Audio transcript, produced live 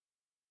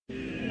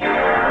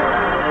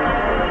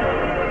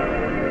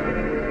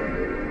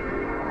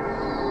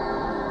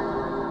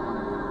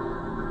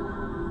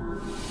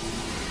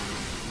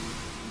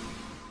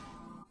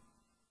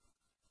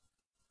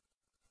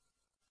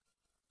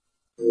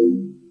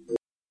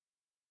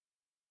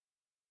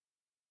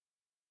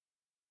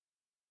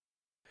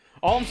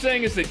All I'm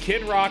saying is that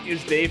Kid Rock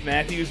is Dave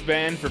Matthews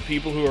Band for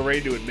people who are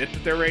ready to admit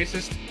that they're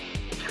racist.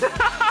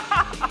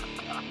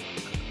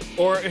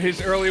 Or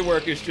his early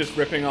work is just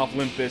ripping off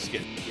Limp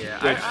Bizkit.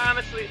 Yeah,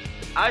 which...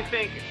 I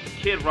think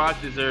Kid Rock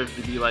deserves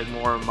to be like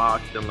more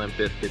mocked than Limp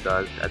Bizkit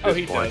does at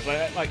this point.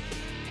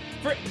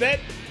 Does.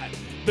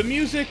 The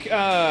music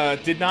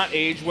did not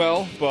age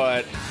well,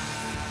 but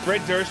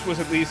Fred Durst was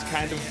at least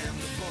kind of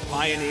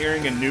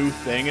pioneering a new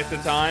thing at the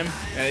time.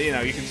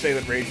 You can say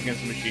that Rage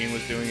Against the Machine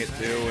was doing it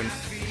too, and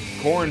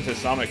Korn to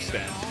some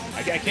extent.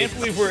 I can't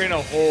believe we're in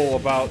a hole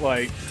about,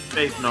 like...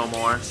 Faith No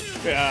More.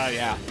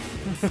 Yeah.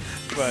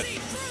 But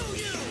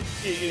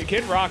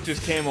Kid Rock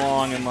just came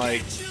along and,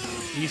 like,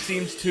 he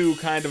seems to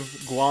kind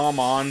of glom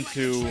on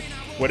to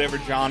whatever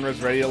genre is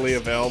readily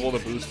available to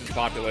boost his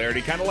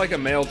popularity. Kind of like a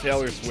male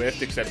Taylor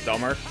Swift, except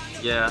dumber.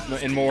 Yeah.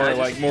 And more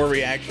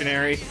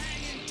reactionary.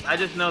 I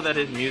just know that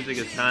his music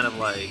is kind of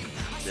like...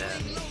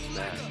 that.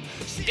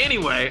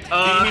 Anyway,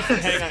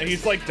 hang on.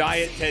 He's like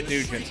Diet Ted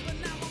Nugent.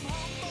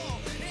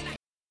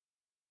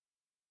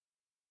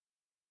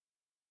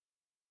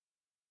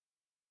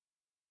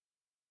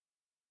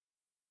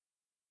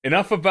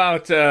 Enough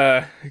about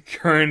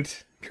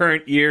current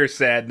year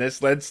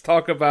sadness. Let's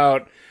talk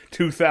about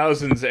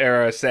 2000s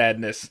era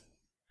sadness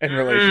and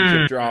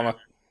relationship drama.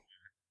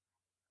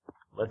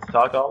 Let's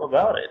talk all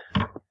about it.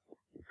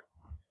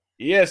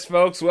 Yes,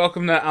 folks,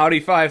 welcome to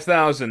Audi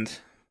 5000.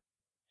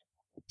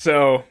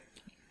 So,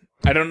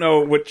 I don't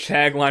know what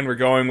tagline we're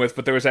going with,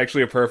 but there was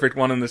actually a perfect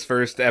one in this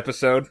first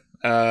episode,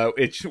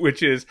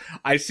 which is,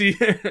 I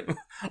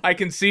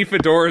can see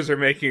fedoras are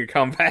making a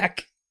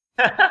comeback.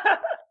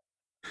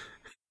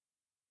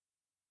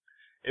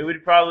 It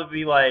would probably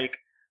be like,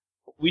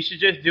 we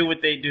should just do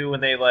what they do when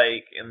they,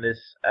 like, in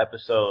this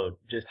episode,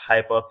 just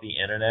hype up the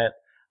internet.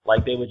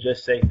 Like, they would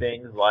just say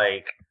things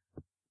like,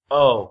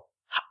 oh,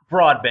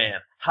 broadband,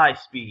 high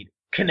speed,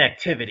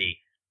 connectivity.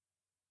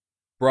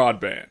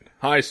 Broadband,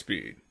 high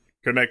speed,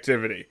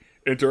 connectivity,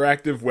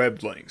 interactive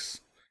web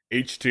links,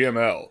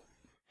 HTML.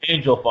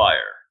 Angel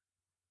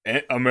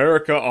Fire.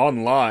 America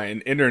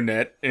Online,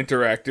 Internet,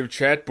 Interactive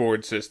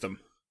Chatboard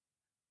System.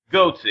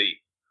 Goatsy.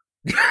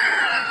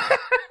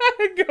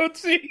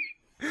 Goatsy.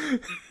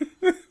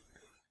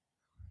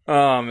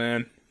 Oh,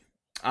 man.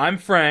 I'm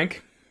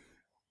Frank.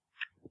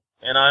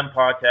 And I'm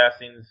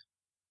podcasting's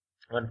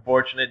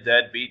unfortunate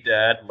deadbeat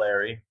dad,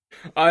 Larry.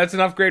 That's an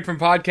upgrade from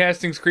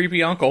podcasting's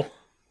creepy uncle.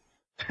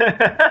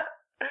 I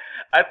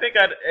think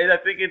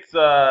it's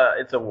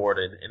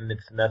awarded and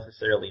it's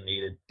necessarily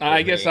needed.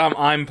 I guess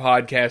I'm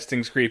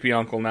podcasting's creepy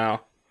uncle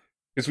now,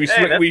 because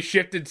we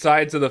shifted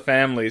sides of the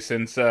family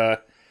since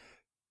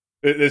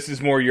this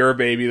is more your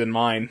baby than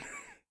mine.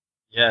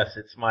 Yes,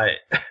 it's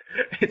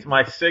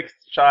my sixth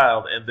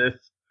child, and this,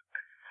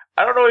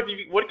 I don't know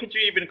what could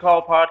you even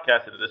call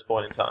podcasting at this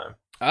point in time?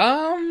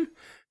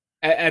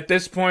 At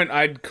this point,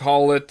 I'd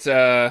call it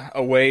a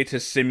way to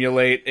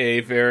simulate a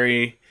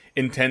very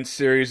intense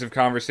series of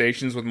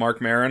conversations with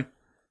Mark Maron.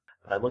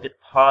 I look at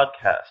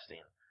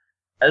podcasting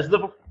as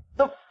the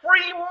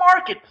free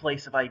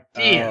marketplace of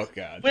ideas,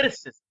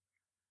 witticism,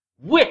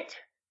 wit,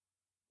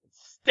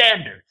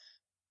 standards.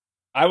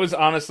 I was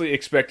honestly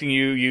expecting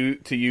you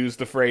to use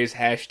the phrase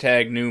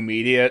 #new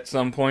media at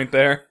some point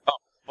there. Oh,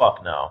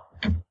 fuck no.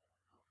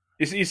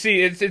 You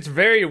see, it's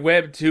very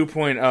Web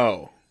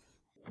 2.0.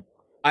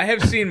 I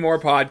have seen more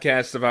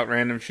podcasts about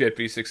random shit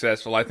be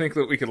successful. I think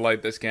that we could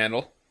light this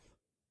candle.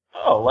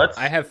 Oh,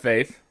 I have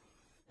faith.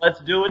 Let's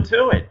do it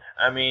to it.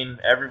 I mean,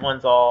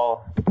 everyone's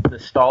all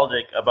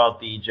nostalgic about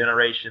the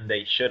generation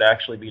they should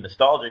actually be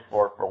nostalgic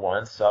for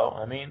once, so,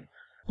 I mean...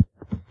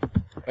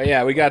 But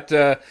yeah, we got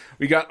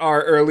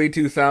our early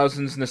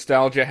 2000s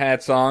nostalgia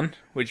hats on,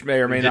 which may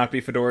or may not be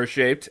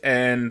fedora-shaped,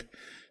 and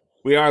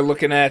we are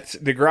looking at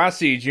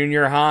Degrassi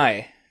Junior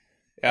High.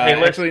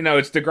 Actually, no,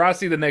 it's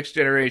Degrassi The Next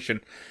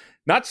Generation.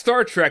 Not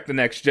Star Trek The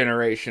Next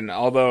Generation,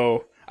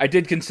 although I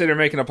did consider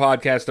making a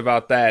podcast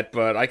about that,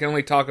 but I can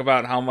only talk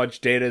about how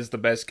much Data is the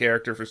best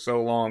character for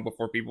so long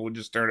before people would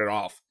just turn it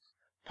off.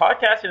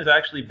 Podcasting has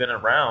actually been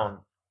around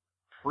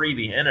pre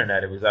the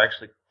internet. It was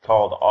actually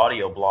called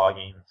audio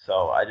blogging,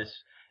 so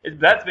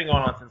that's been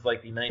going on since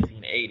like the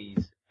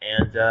 1980s,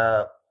 and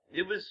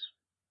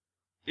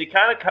it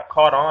kind of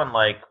caught on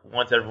like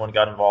once everyone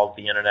got involved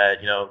with the internet,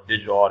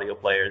 digital audio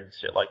players and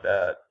shit like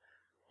that.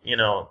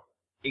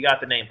 It got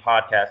the name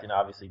podcasting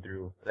obviously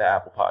through the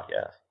Apple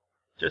Podcast.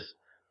 Just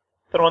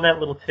throwing that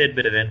little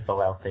tidbit of info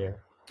out there.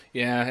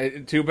 Yeah,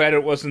 too bad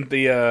it wasn't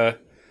the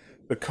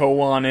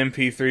Koan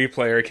MP3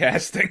 player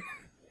casting.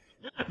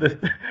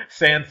 The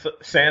Sansa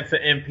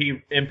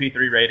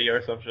MP3 radio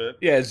or some shit.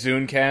 Yeah,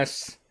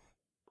 Zunecasts.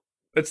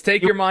 Let's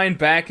take your mind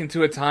back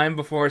into a time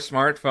before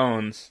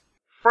smartphones.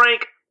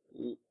 Frank,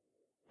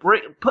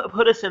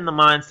 put us in the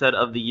mindset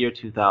of the year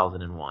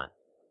 2001.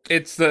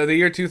 It's the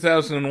year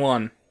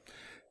 2001.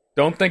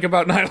 Don't think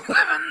about 9/11.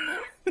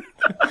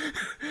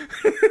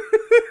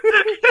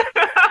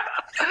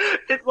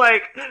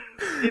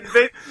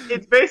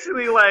 It's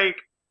basically like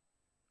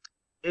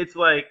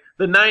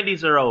the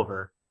 90s are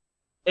over,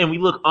 and we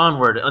look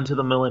onward unto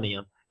the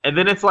millennium, And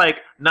then it's like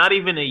not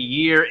even a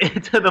year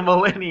into the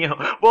millennium.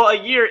 Well,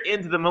 a year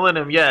into the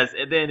millennium, yes.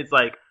 And then it's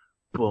like,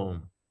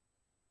 boom.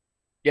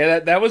 Yeah,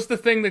 that was the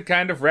thing that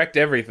kind of wrecked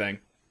everything.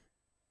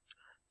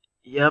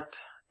 Yep.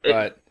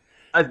 But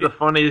That's the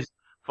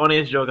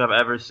funniest joke I've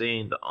ever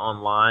seen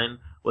online.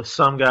 Was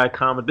some guy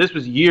comment? This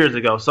was years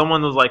ago.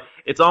 Someone was like,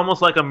 "It's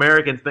almost like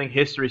Americans think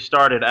history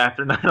started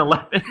after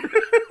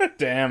 9/11."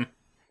 Damn.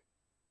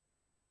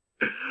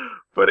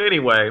 But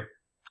anyway.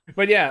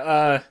 But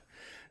yeah,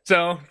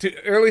 so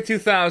early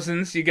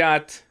 2000s, you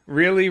got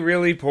really,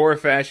 really poor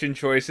fashion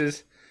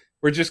choices.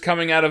 We're just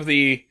coming out of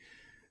the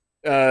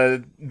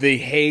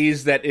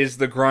haze that is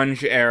the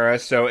grunge era,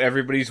 so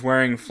everybody's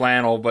wearing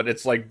flannel, but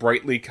it's like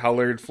brightly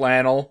colored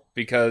flannel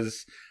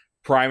because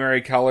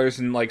primary colors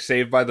and like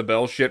Saved by the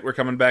Bell shit were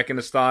coming back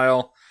into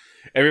style.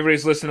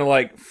 Everybody's listening to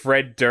like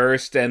Fred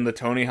Durst and the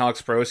Tony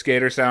Hawk's Pro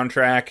Skater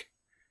soundtrack.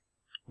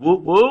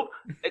 Whoop whoop.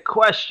 A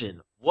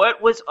question.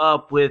 What was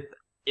up with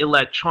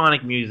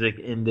electronic music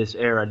in this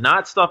era?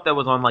 Not stuff that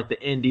was on like the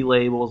indie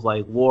labels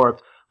like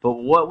Warped, but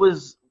what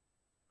was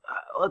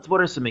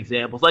what are some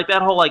examples? Like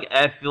that whole like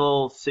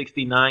FL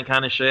 69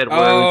 kind of shit. Where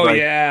Oh, it was like,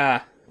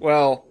 yeah.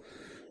 Well,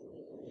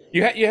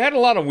 you had a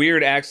lot of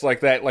weird acts like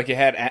that. Like you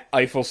had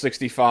Eiffel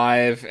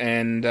 65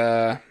 and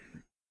a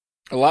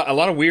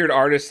lot of weird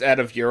artists out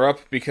of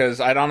Europe, because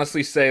I'd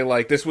honestly say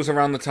like this was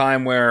around the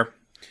time where,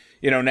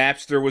 you know,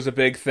 Napster was a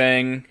big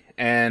thing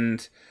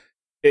and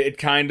it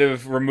kind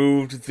of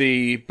removed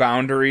the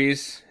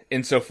boundaries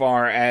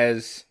insofar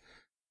as,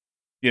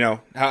 you know,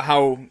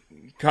 how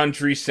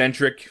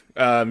country-centric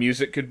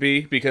music could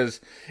be. Because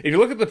if you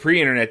look at the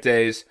pre-internet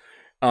days,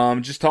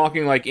 just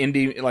talking like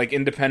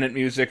independent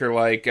music or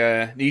like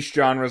niche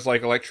genres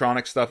like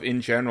electronic stuff in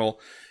general,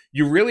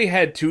 you really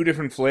had two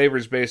different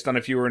flavors based on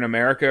if you were in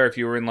America or if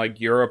you were in like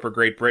Europe or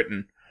Great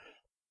Britain.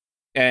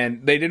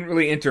 And they didn't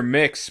really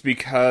intermix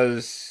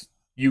because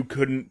you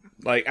couldn't,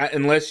 like,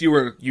 unless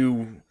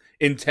you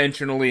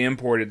intentionally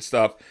imported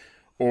stuff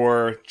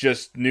or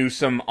just knew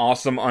some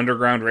awesome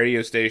underground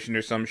radio station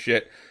or some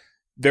shit.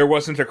 There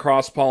wasn't a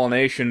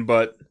cross-pollination,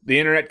 but the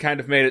internet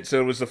kind of made it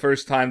so it was the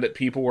first time that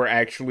people were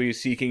actually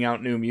seeking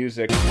out new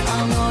music.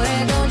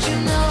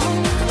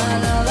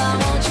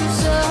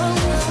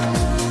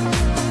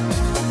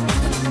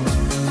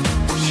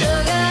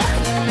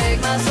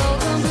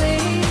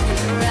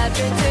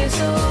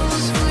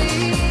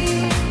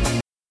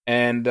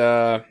 And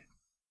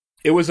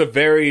it was a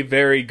very,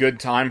 very good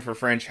time for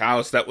French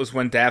house. That was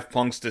when Daft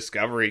Punk's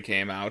Discovery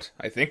came out.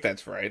 I think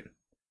that's right.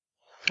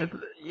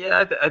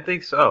 Yeah, I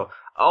think so.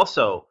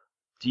 Also,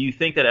 do you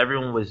think that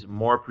everyone was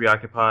more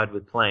preoccupied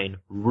with playing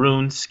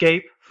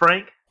RuneScape,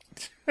 Frank?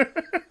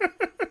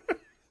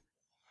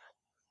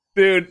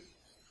 Dude,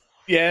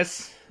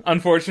 yes,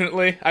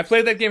 unfortunately. I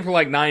played that game for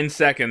like 9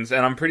 seconds,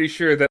 and I'm pretty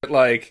sure that,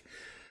 like,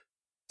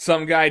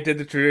 some guy did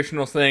the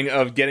traditional thing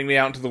of getting me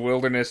out into the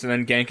wilderness and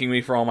then ganking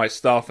me for all my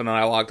stuff, and then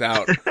I logged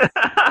out.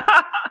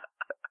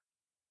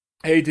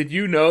 Hey, did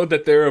you know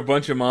that there are a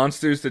bunch of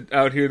monsters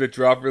out here that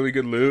drop really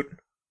good loot?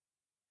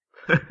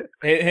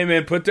 Hey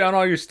man, put down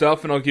all your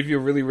stuff and I'll give you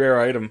a really rare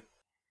item.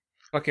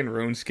 Fucking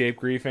RuneScape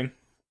griefing.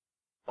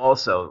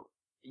 Also,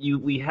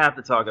 we have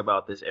to talk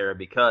about this era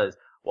because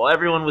while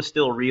everyone was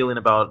still reeling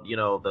about, you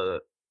know,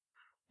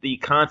 the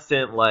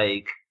constant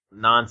like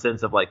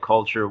nonsense of like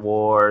culture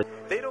wars.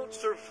 They don't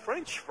serve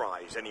French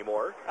fries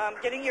anymore. I'm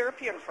getting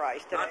European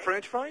fries today. Not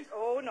French fries?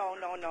 Oh,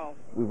 no.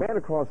 We ran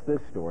across this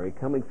story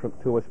coming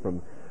to us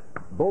from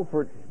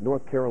Beaufort,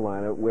 North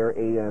Carolina, where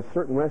a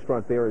certain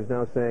restaurant there is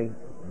now saying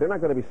they're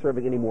not going to be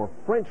serving any more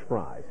French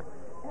fries.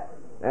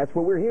 That's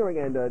what we're hearing,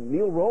 and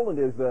Neil Rowland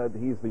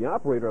he's the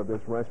operator of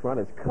this restaurant.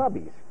 It's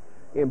Cubby's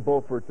in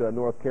Beaufort,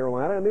 North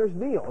Carolina, and there's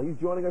Neil. He's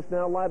joining us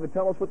now live to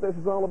tell us what this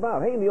is all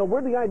about. Hey, Neil,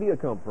 where'd the idea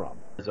come from?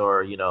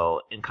 Or, you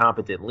know,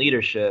 incompetent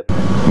leadership.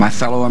 My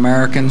fellow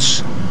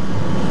Americans,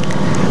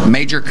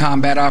 major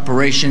combat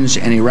operations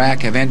in Iraq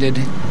have ended.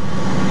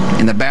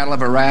 In the Battle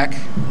of Iraq,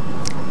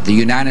 the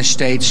United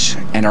States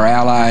and our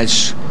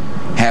allies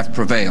have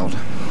prevailed.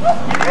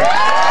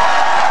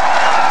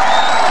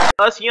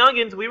 Us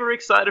youngins, we were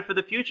excited for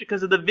the future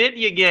because of the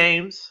video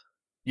games.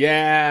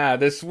 Yeah,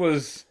 this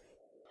was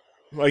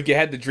like you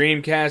had the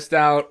Dreamcast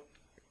out.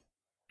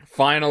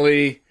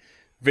 Finally,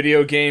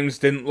 video games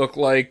didn't look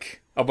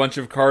like a bunch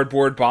of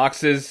cardboard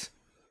boxes.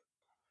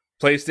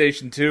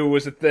 PlayStation 2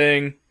 was a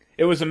thing.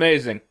 It was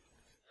amazing.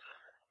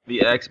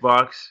 The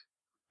Xbox,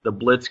 the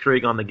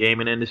blitzkrieg on the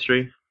gaming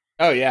industry.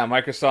 Oh yeah,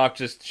 Microsoft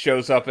just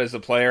shows up as a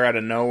player out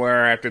of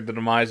nowhere after the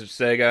demise of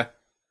Sega.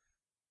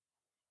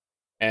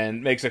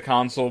 And makes a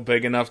console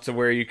big enough to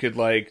where you could,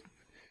 like,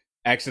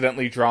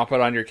 accidentally drop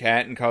it on your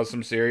cat and cause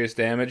some serious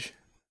damage.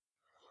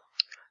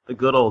 The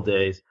good old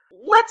days.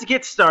 Let's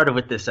get started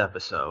with this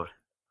episode.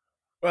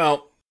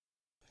 Well,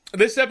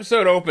 this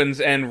episode opens,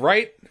 and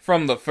right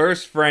from the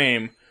first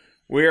frame,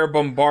 we are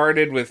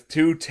bombarded with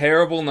two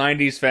terrible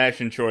 90s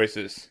fashion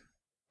choices.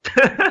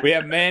 We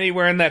have Manny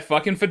wearing that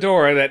fucking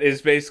fedora that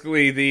is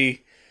basically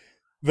the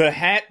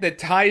hat that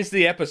ties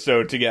the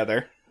episode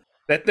together.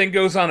 That thing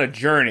goes on a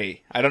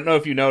journey. I don't know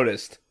if you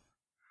noticed.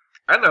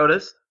 I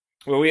noticed.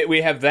 Well,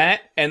 we have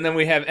that, and then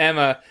we have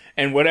Emma,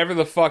 and whatever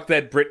the fuck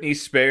that Britney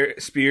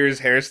Spears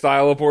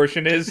hairstyle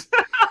abortion is,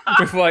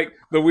 with, like,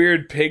 the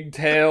weird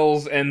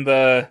pigtails and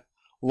the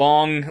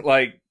long,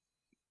 like,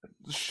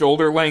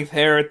 shoulder-length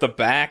hair at the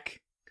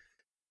back,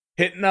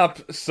 hitting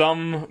up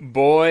some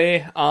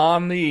boy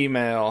on the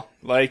email,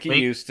 like he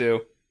used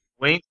to.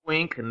 Wink,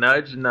 wink,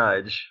 nudge,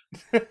 nudge.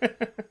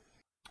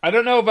 I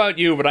don't know about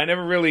you, but I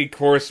never really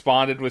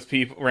corresponded with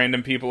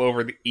random people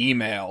over the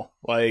email,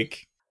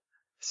 like...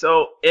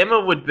 So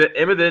Emma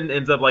then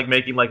ends up like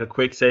making like a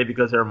quick save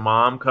because her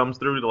mom comes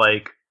through to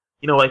like,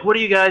 you know, like, what are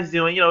you guys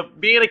doing? You know,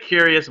 being a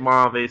curious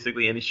mom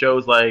basically, and he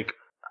shows like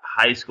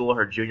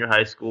her junior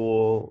high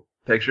school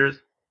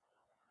pictures.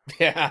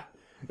 Yeah,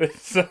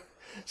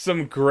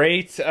 some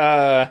great,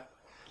 a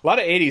lot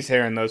of 80s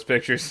hair in those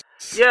pictures.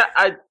 Yeah,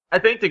 I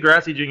think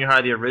Degrassi Junior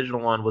High, the original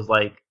one, was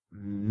like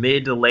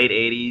mid to late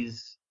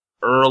 80s,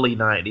 early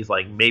 90s,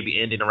 like maybe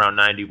ending around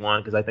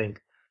 91, because I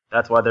think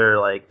that's why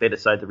they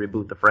decided to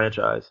reboot the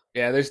franchise.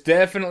 Yeah, there's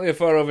definitely a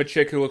photo of a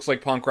chick who looks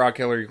like punk rock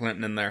Hillary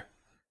Clinton in there.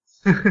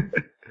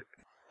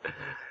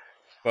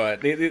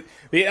 But the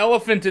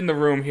elephant in the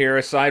room here,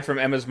 aside from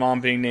Emma's mom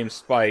being named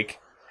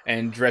Spike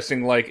and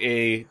dressing like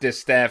a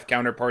distaff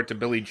counterpart to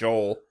Billy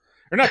Joel,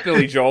 or not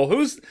Billy Joel,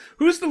 who's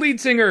the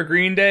lead singer of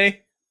Green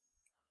Day?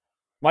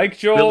 Mike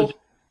Joel?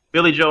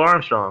 Billy Joe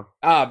Armstrong.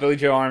 Ah, Billy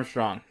Joe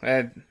Armstrong.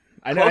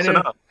 Close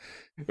enough.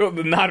 Well,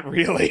 not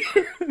really.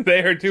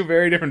 They are two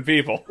very different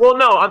people. Well,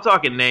 no, I'm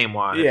talking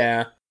name-wise.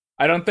 Yeah.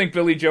 I don't think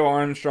Billy Joe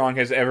Armstrong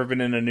has ever been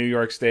in a New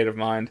York state of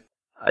mind.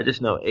 I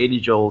just know 80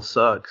 Joel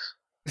sucks.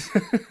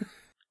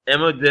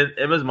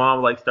 Emma's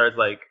mom like starts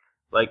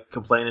like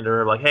complaining to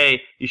her like,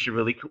 hey, you should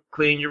really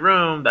clean your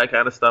room, that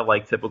kind of stuff,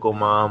 like typical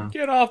mom.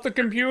 Get off the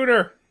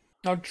computer.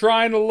 I'm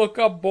trying to look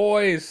up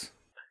boys.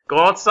 Go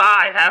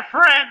outside, have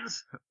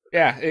friends.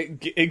 Yeah,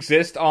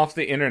 exist off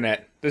the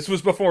internet. This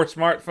was before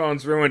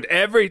smartphones ruined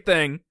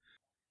everything.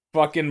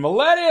 Fucking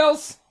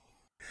millennials.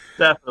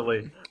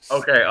 Definitely.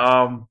 Okay,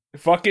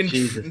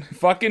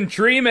 fucking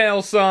tree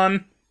mail,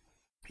 son.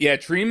 Yeah,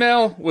 tree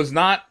mail was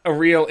not a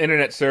real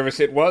internet service.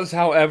 It was,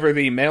 however,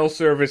 the mail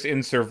service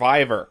in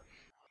Survivor.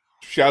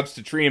 Shouts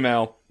to tree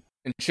mail.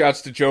 And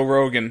shouts to Joe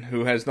Rogan,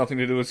 who has nothing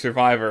to do with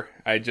Survivor.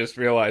 I just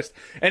realized.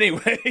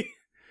 Anyway...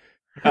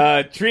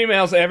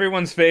 Treemail's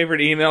everyone's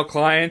favorite email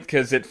client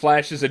because it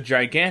flashes a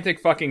gigantic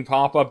fucking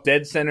pop-up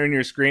dead center in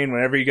your screen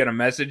whenever you get a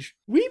message.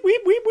 Weep,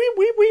 weep, weep, weep,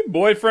 weep, weep,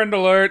 boyfriend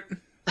alert.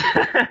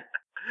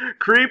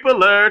 Creep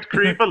alert,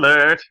 creep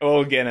alert.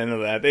 We'll get into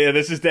that. Yeah,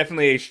 this is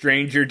definitely a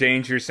stranger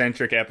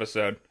danger-centric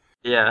episode.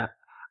 Yeah.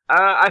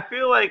 I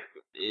feel like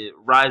it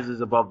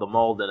rises above the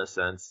mold in a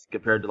sense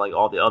compared to like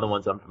all the other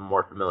ones I'm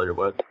more familiar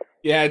with.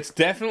 Yeah, it's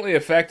definitely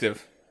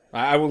effective.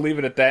 I will leave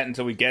it at that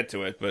until we get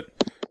to it, but...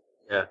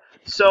 Yeah.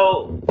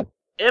 So,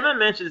 Emma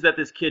mentions that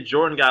this kid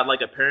Jordan got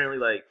like apparently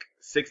like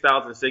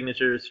 6,000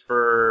 signatures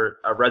for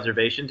a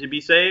reservation to be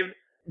saved.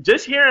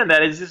 Just hearing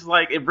that is just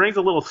like, it brings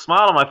a little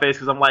smile on my face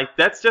because I'm like,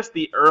 that's just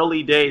the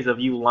early days of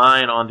you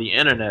lying on the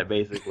internet,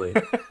 basically.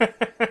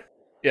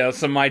 Yeah,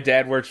 some my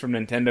dad works for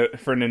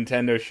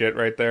Nintendo shit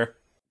right there.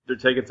 They're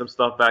taking some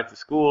stuff back to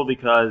school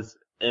because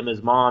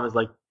Emma's mom is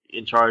like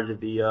in charge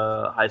of the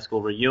high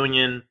school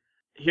reunion.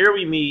 Here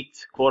we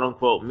meet, quote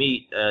unquote,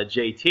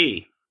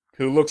 JT.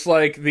 Who looks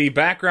like the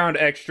background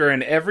extra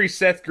in every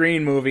Seth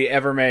Green movie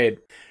ever made.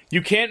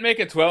 You can't make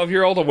a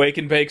 12-year-old a wake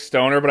and bake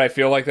stoner, but I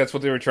feel like that's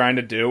what they were trying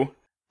to do.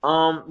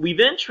 We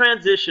then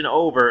transition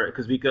over,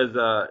 because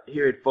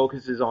here it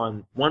focuses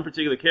on one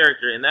particular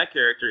character, and that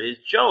character is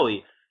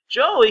Joey.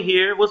 Joey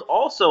here was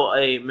also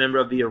a member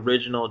of the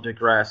original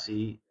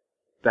Degrassi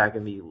back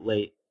in the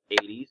late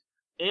 80s,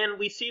 and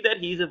we see that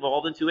he's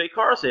evolved into a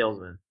car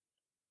salesman.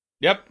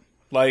 Yep,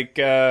 like,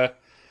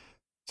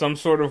 some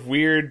sort of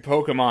weird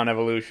Pokemon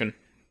evolution.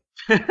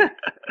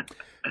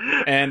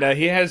 And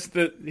he has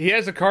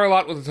a car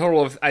lot with a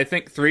total of, I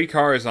think, 3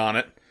 cars on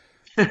it.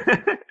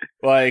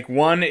 Like,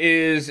 one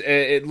is,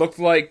 it looked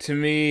like to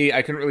me,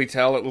 I couldn't really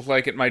tell, it looked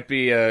like it might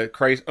be an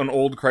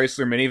old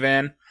Chrysler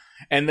minivan.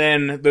 And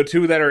then the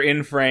 2 that are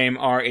in frame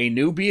are a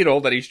new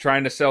Beetle that he's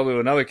trying to sell to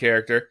another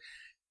character,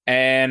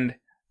 and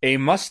a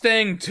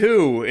Mustang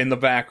 2 in the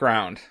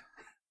background.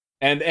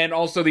 And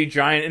also the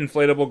giant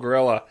inflatable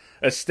gorilla,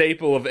 a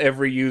staple of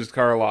every used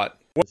car lot.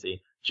 See,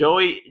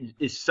 Joey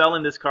is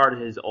selling this car to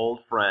his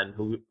old friend,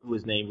 who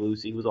was named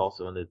Lucy, who was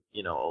also in the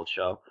old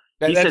show.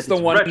 That's the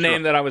one retro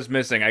name that I was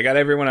missing. I got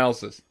everyone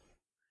else's.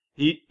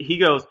 He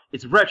goes,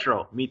 it's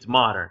retro meets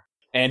modern.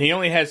 And he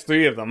only has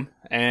 3 of them.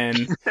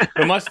 And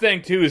the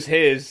Mustang 2 is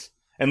his.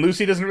 And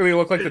Lucy doesn't really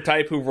look like the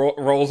type who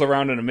rolls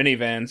around in a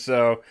minivan.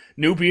 So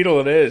new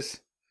Beetle it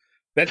is.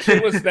 That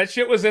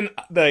shit was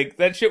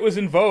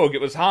in vogue.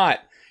 It was hot.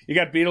 You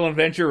got Beetle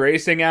Adventure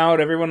Racing out.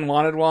 Everyone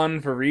wanted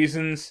one for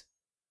reasons.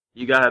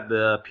 You got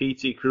the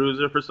PT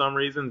Cruiser for some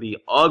reason, the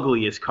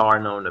ugliest car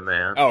known to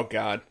man. Oh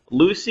God.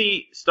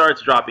 Lucy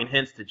starts dropping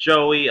hints to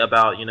Joey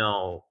about,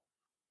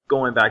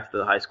 going back to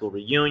the high school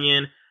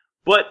reunion.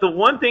 But the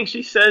one thing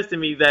she says to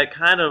me that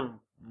kind of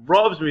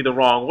rubs me the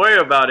wrong way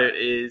about it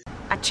is,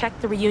 I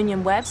checked the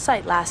reunion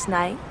website last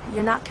night.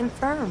 You're not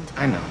confirmed.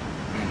 I know.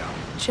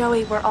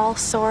 Joey, we're all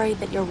sorry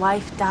that your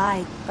wife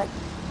died, but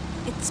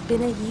it's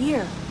been a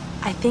year.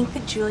 I think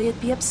that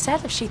Julia'd be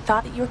upset if she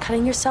thought that you were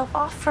cutting yourself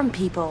off from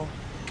people.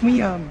 Can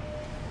we,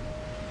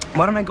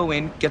 why don't I go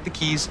in, get the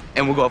keys,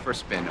 and we'll go for a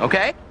spin,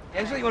 okay?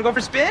 Angela, you wanna go for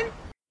a spin?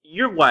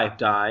 Your wife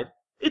died.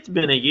 It's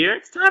been a year.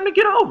 It's time to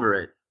get over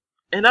it.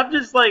 And I'm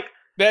just like,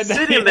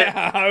 sitting there.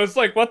 I was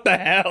like, what the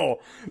hell?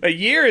 A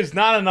year is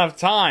not enough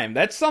time.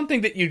 That's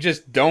something that you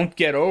just don't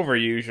get over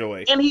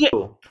usually. And he...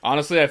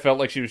 Honestly, I felt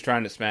like she was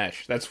trying to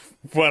smash. That's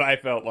what I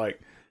felt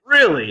like.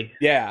 Really?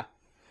 Yeah.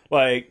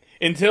 Like,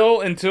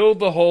 until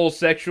the whole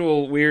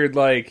sexual weird,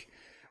 like,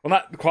 well,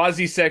 not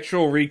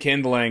quasi-sexual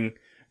rekindling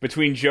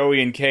between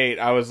Joey and Kate,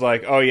 I was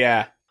like, oh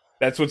yeah,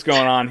 that's what's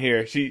going on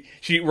here. She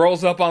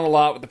rolls up on the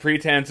lot with the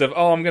pretense of,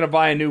 oh, I'm gonna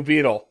buy a new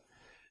Beetle.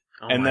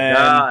 Oh and my then,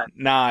 God.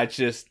 nah, it's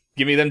just,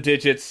 give me them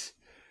digits.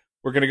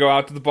 We're gonna go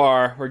out to the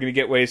bar. We're gonna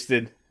get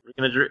wasted.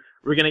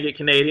 We're gonna get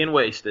Canadian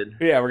wasted.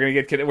 Yeah, we're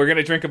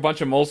gonna drink a bunch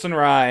of Molson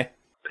Rye,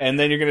 and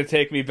then you're gonna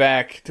take me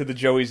back to the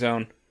Joey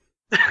Zone.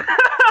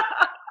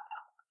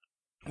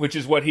 Which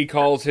is what he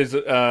calls his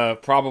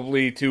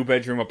probably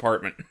 2-bedroom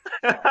apartment.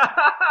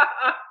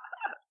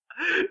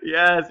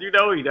 Yes, you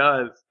know he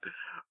does.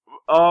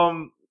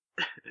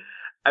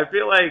 I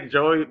feel like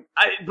Joey...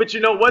 but you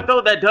know what,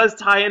 though? That does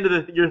tie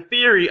into your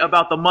theory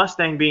about the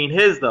Mustang being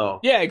his, though.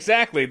 Yeah,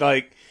 exactly.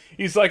 Like,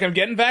 he's like, I'm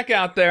getting back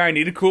out there. I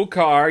need a cool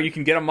car. You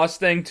can get a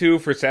Mustang, too,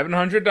 for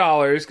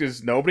 $700,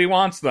 because nobody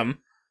wants them.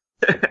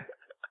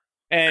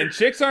 And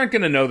chicks aren't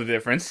going to know the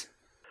difference.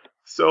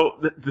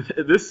 So,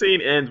 this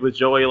scene ends with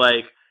Joey,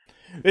 like...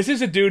 This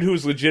is a dude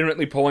who's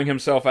legitimately pulling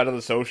himself out of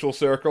the social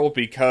circle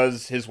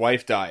because his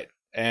wife died.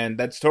 And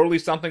that's totally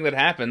something that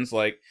happens,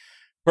 like...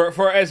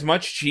 For as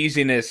much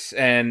cheesiness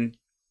and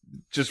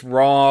just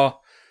raw,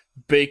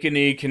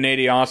 bacony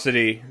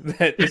Canadiosity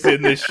that is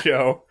in this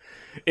show,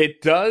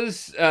 it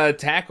does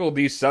tackle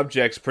these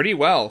subjects pretty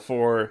well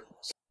for,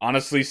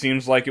 honestly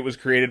seems like it was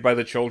created by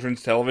the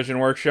Children's Television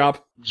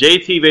Workshop.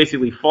 JT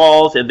basically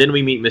falls, and then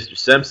we meet Mr.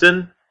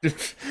 Simpson.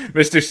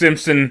 Mr.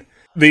 Simpson,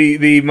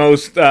 the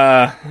most,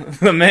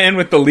 the man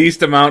with the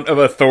least amount of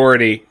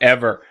authority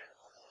ever.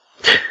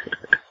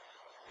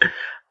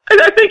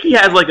 I think he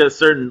has like a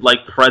certain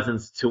like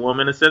presence to him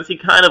in a sense. He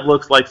kind of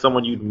looks like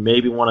someone you'd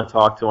maybe want to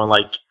talk to, and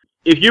like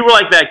if you were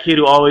like that kid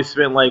who always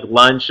spent like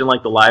lunch in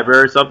like the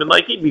library or something,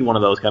 like he'd be one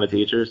of those kind of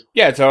teachers.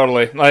 Yeah,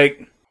 totally.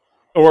 Like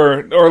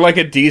or like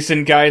a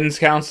decent guidance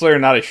counselor,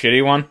 not a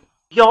shitty one.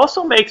 He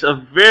also makes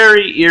a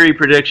very eerie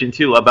prediction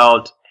too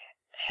about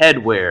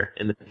headwear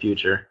in the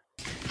future.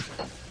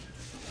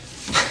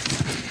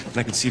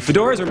 I can see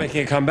fedoras are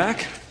making a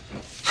comeback.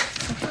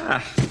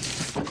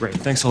 Great,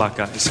 thanks a lot,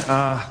 guys.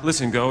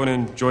 Listen, go and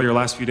enjoy your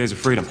last few days of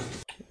freedom.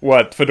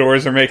 What,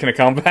 fedoras are making a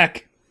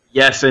comeback?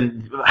 Yes,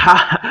 and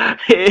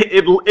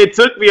it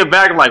took me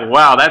aback. I'm like,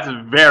 wow, that's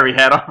very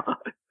head-on.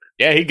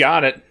 Yeah, he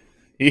got it.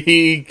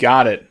 He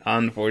got it,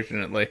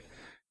 unfortunately.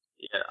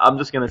 Yeah, I'm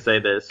just going to say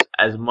this.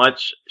 As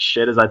much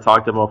shit as I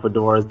talked about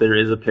fedoras, there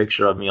is a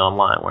picture of me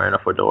online wearing a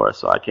fedora,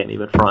 so I can't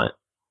even front.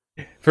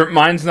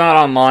 Mine's not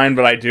online,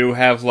 but I do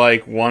have,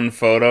 like, one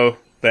photo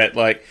that,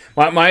 like,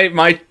 my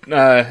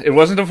it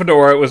wasn't a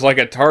fedora, it was like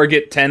a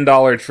Target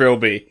 $10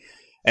 Trilby.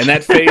 And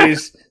that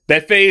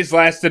phase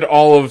lasted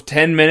all of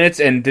 10 minutes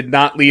and did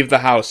not leave the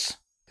house.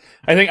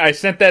 I think I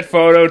sent that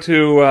photo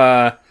to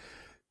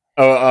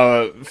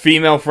a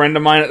female friend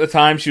of mine at the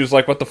time. She was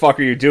like, what the fuck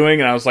are you doing?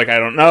 And I was like, I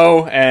don't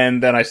know.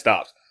 And then I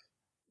stopped.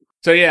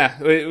 So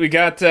yeah, we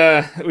got,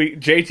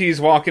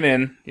 JT's walking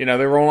in. You know,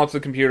 they're rolling up to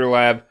the computer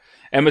lab.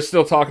 Emma's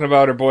still talking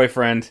about her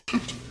boyfriend.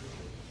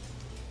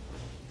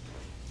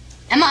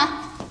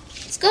 Emma,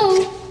 let's go.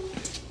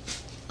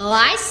 Oh,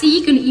 I see.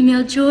 You can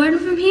email Jordan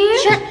from here.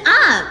 Shut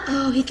up.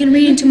 Oh, he can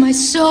read into my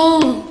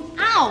soul.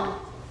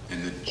 Ow.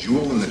 And the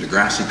jewel in the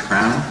Degrassi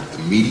crown, the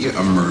Media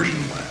Immersion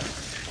Lab.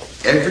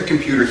 Every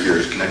computer here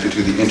is connected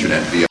to the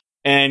internet via...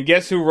 And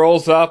guess who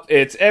rolls up?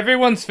 It's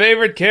everyone's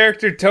favorite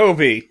character,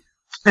 Toby.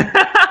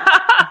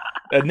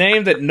 A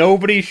name that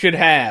nobody should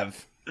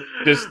have.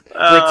 Just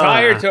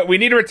retire. We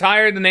need to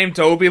retire the name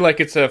Toby like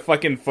it's a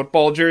fucking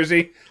football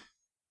jersey.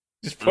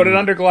 Just put it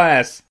under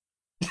glass.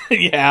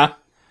 Yeah.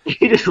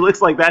 He just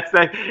looks like that's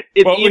that.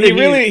 Well,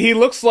 he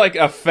looks like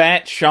a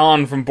fat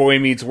Sean from Boy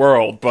Meets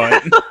World,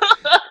 but...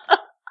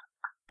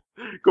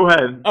 Go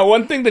ahead.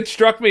 One thing that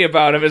struck me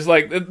about him is,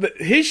 like,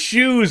 his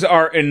shoes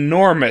are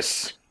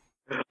enormous.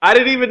 I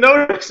didn't even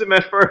notice him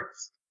at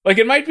first. Like,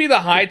 it might be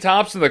the high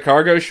tops and the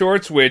cargo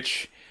shorts,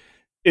 which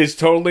is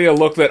totally a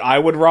look that I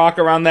would rock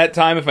around that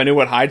time if I knew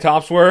what high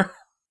tops were.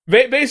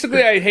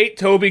 Basically, I hate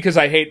Toby because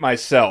I hate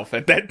myself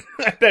at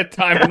that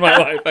time in my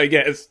life, I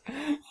guess.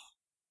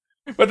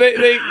 But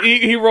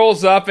he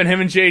rolls up, and him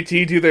and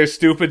JT do their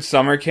stupid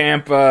summer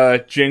camp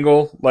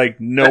jingle, like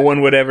no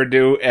one would ever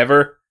do,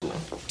 ever.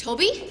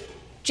 Toby?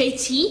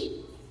 JT?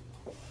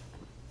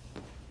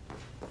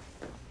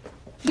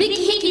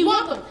 Mickey Hickey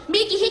Wampum!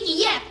 Mickey Hickey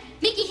Yap!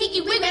 Mickey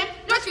Hickey Wigwam!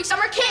 North Creek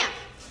Summer Camp!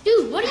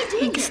 Dude, what are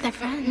you doing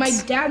here? My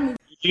dad moved.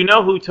 You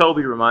know who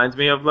Toby reminds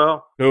me of,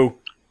 though? Who?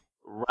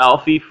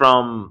 Ralphie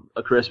from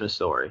A Christmas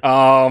Story.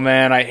 Oh,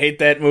 man, I hate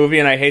that movie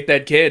and I hate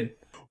that kid.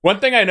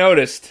 One thing I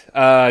noticed,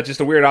 just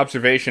a weird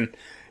observation,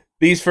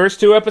 these first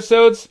 2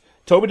 episodes,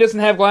 Toby doesn't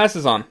have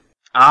glasses on.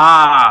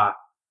 Ah,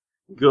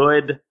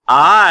 good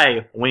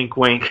eye, wink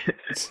wink.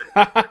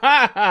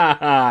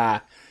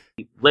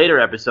 Later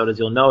episodes,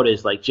 you'll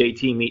notice, like,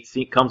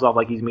 JT comes off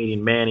like he's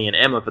meeting Manny and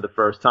Emma for the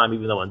first time,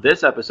 even though in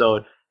this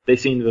episode, they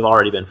seem to have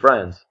already been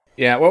friends.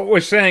 Yeah, what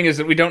we're saying is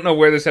that we don't know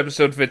where this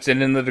episode fits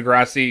in the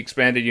Degrassi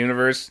expanded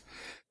universe.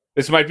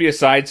 This might be a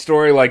side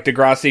story like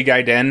Degrassi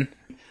Gaiden.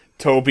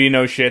 Toby,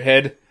 no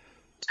shithead.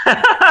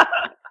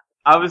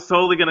 I was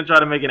totally going to try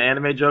to make an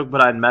anime joke,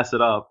 but I'd mess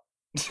it up.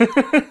 Because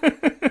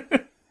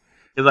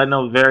I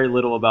know very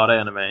little about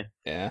anime.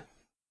 Yeah.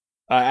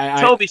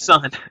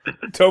 Toby-san.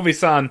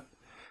 Toby-san.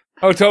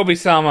 Oh,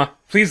 Toby-sama,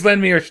 please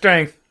lend me your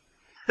strength.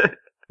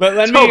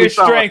 Lend me your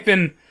strength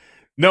in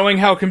knowing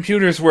how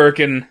computers work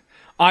and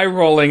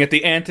eye-rolling at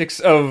the antics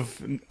of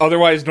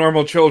otherwise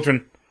normal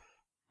children.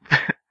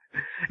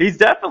 He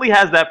definitely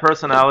has that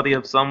personality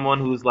of someone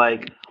who's,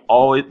 like,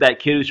 always that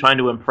kid who's trying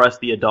to impress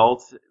the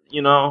adults,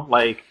 you know?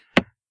 Like,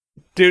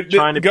 dude,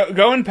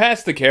 going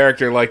past the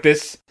character, like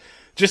this,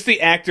 just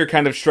the actor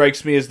kind of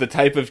strikes me as the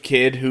type of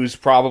kid who's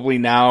probably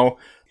now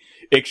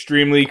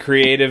extremely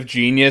creative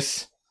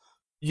genius.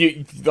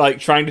 Like,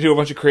 trying to do a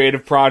bunch of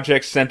creative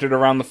projects centered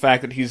around the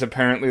fact that he's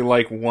apparently,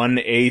 like,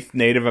 1/8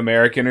 Native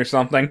American or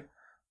something.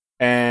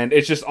 And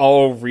it's just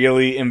all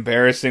really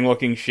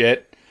embarrassing-looking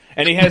shit.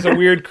 And he has a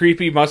weird,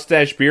 creepy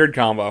mustache-beard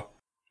combo.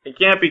 It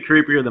can't be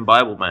creepier than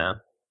Bible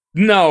Man.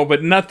 No,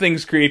 but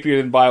nothing's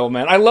creepier than Bible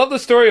Man. I love the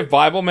story of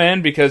Bible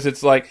Man because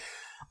it's like,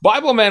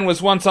 Bible Man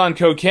was once on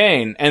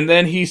cocaine, and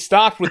then he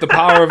stopped with the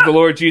power of the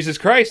Lord Jesus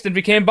Christ and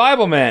became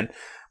Bible Man.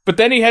 But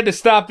then he had to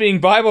stop being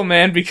Bible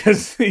Man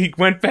because he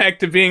went back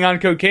to being on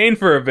cocaine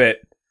for a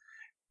bit.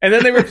 And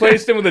then they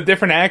replaced him with a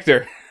different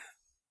actor.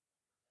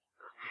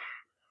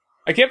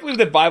 I can't believe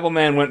that Bible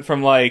Man went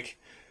from, like,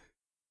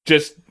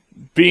 just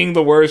being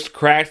the worst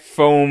cracked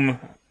foam,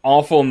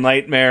 awful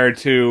nightmare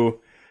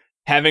to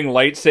having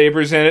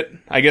lightsabers in it.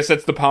 I guess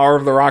that's the power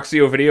of the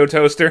Roxio video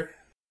toaster.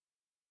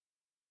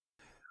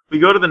 We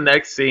go to the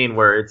next scene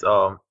where it's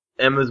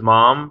Emma's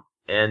mom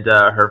and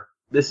her.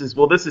 This is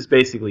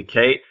basically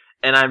Kate,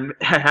 and I'm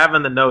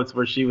having the notes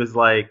where she was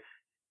like,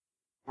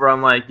 where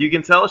I'm like, you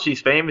can tell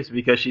she's famous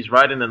because she's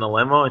riding in a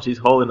limo and she's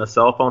holding a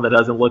cell phone that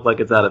doesn't look like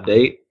it's out of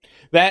date.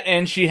 That,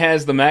 and she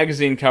has the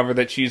magazine cover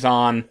that she's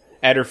on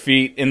at her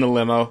feet in the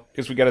limo,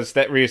 because we got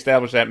to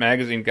reestablish that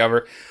magazine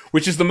cover,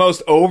 which is the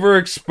most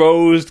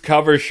overexposed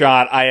cover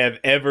shot I have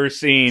ever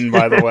seen,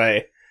 by the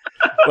way.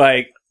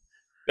 Like,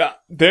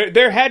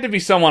 there had to be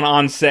someone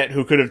on set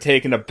who could have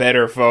taken a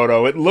better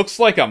photo. It looks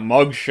like a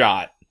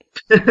mugshot.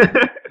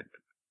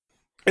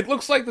 It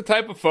looks like the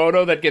type of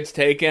photo that gets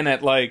taken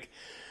at, like,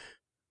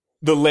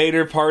 the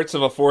later parts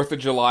of a 4th of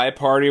July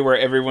party where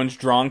everyone's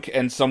drunk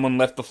and someone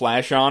left the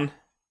flash on.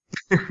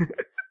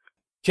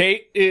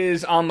 Kate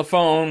is on the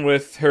phone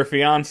with her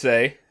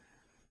fiancé,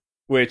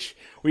 which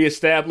we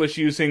establish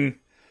using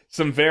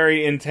some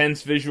very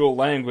intense visual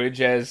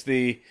language as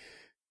the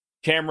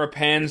camera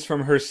pans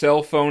from her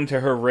cell phone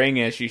to her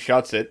ring as she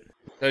shuts it.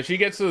 So she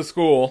gets to the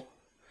school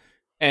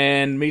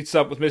and meets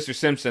up with Mr.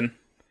 Simpson,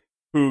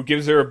 who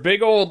gives her a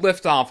big old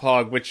liftoff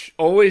hug, which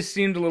always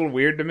seemed a little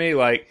weird to me.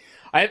 Like,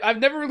 I've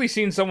never really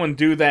seen someone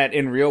do that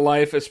in real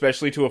life,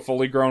 especially to a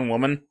fully grown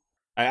woman.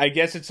 I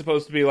guess it's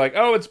supposed to be like,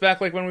 oh, it's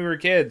back like when we were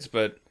kids,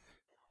 but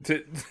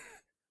to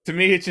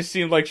me it just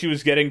seemed like she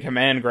was getting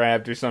command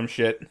grabbed or some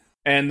shit.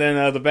 And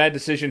then the bad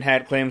decision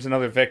hat claims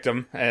another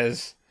victim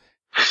as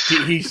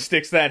he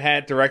sticks that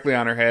hat directly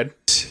on her head.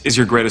 Is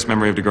your greatest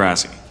memory of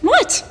Degrassi?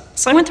 What?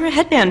 So I went through a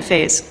headband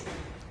phase.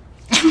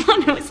 Come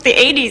on, it was the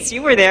 80s.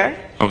 You were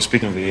there. Oh,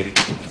 speaking of the 80s,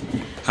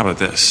 how about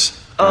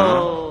this?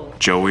 Oh.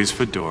 Joey's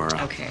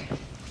fedora. Okay.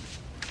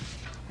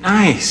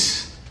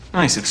 Nice.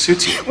 Nice, it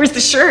suits you. Where's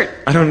the shirt?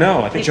 I don't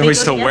know. I think They Joey's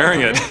go still together,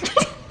 wearing it.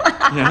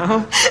 You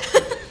know?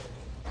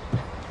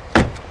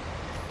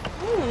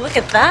 Ooh, look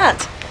at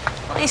that.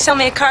 Why don't you sell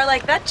me a car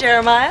like that,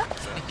 Jeremiah?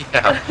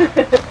 Yeah.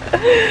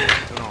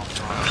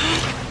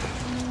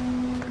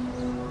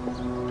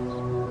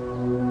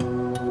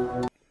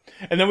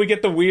 And then we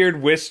get the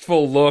weird,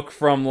 wistful look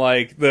from,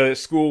 like, the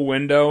school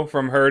window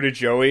from her to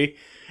Joey.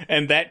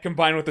 And that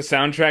combined with the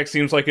soundtrack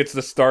seems like it's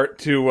the start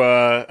to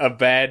a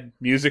bad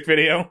music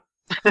video.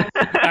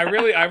 I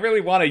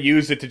really want to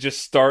use it to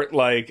just start,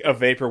 like, a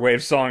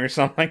Vaporwave song or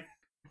something.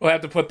 We'll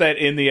have to put that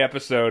in the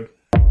episode.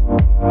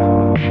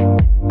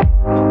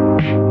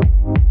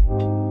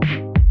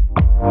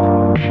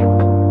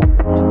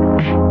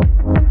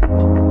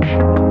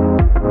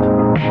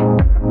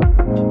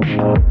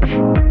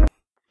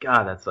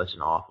 God, that's such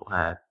an awful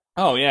hat.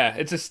 Oh, yeah.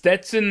 It's a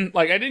Stetson.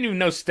 Like, I didn't even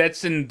know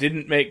Stetson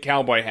didn't make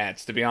cowboy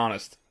hats, to be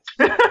honest.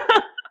 Like,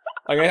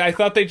 I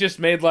thought they just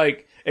made,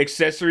 like,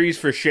 accessories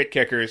for shit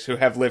kickers who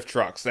have lift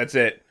trucks. That's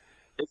it.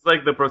 It's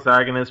like the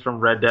protagonist from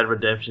Red Dead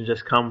Redemption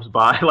just comes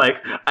by, like,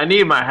 I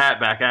need my hat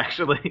back,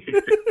 actually.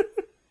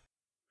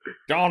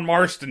 John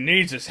Marston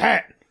needs his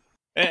hat.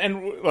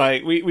 And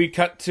like, we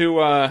cut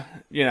to,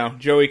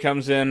 Joey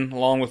comes in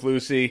along with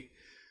Lucy.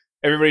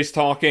 Everybody's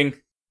talking.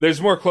 There's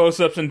more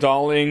close-ups and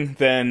dollying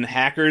than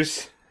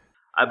Hackers.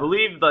 I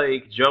believe,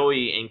 like,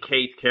 Joey and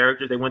Kate's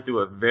characters, they went through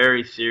a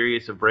very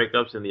series of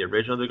breakups in the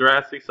original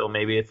Degrassi, so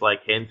maybe it's, like,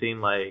 hinting,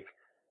 like,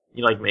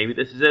 maybe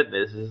this is it.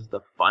 This is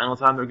the final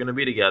time they're going to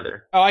be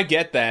together. Oh, I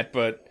get that,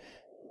 but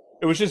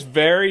it was just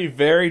very,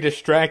 very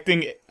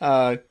distracting,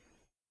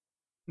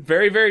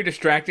 very, very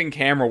distracting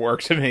camera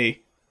work to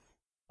me.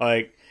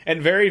 Like,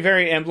 and very,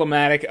 very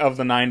emblematic of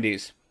the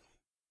 90s.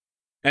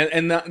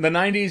 And the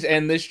 90s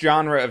and this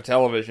genre of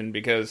television,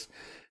 because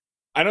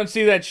I don't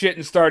see that shit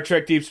in Star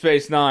Trek Deep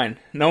Space Nine.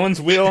 No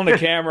one's wheeling a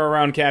camera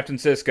around Captain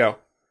Sisko.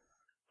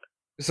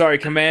 Sorry,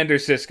 Commander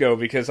Sisko,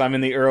 because I'm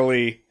in the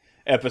early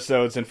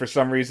episodes, and for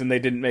some reason they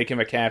didn't make him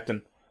a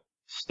captain.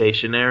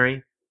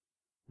 Stationary,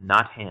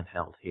 not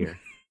handheld here.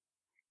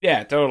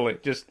 Yeah, totally.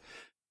 Just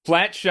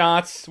flat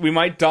shots. We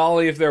might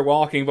dolly if they're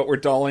walking, but we're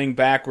dollying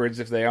backwards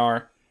if they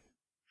are.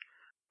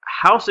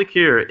 How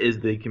secure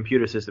is the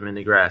computer system in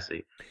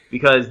Degrassi?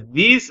 Because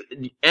these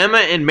Emma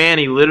and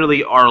Manny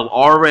literally are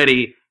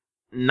already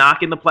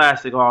knocking the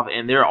plastic off,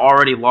 and they're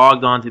already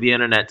logged onto the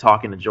internet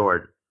talking to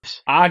Jordan.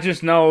 I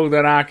just know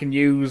that I can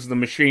use the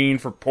machine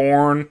for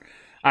porn.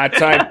 I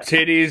type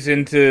titties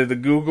into the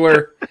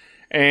Googler,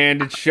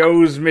 and it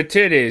shows me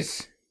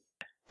titties.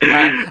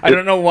 I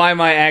don't know why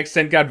my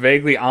accent got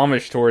vaguely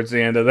Amish towards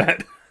the end of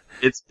that.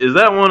 Is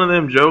that one of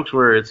them jokes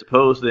where it's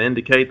supposed to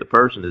indicate the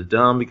person is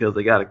dumb because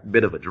they got a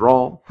bit of a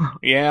drawl?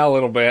 Yeah, a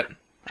little bit.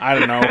 I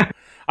don't know.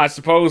 I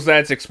suppose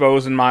that's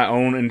exposing my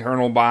own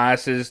internal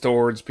biases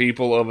towards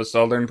people of a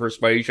southern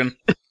persuasion.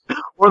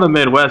 Or the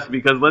Midwest,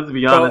 because let's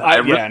be honest.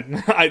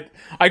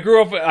 I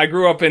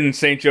grew up in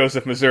St.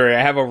 Joseph, Missouri.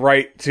 I have a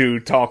right to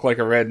talk like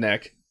a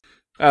redneck.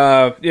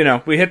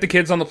 We hit the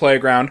kids on the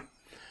playground,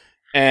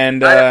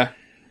 and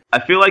I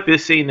feel like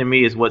this scene to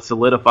me is what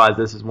solidifies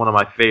this as one of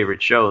my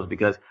favorite shows,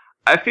 because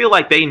I feel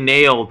like they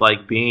nailed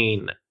like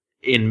being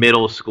in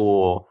middle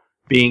school,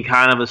 being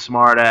kind of a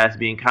smartass,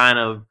 being kind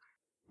of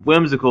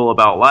whimsical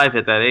about life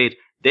at that age.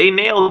 They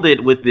nailed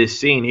it with this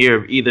scene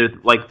here, either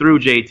like through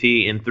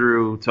JT and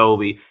through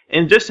Toby,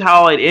 and just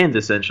how it ends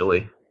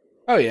essentially.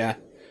 Oh yeah.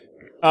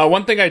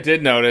 One thing I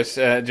did notice,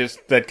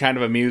 just that kind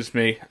of amused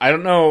me. I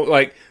don't know,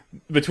 like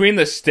between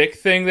the stick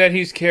thing that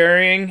he's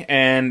carrying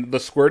and the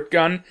squirt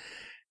gun,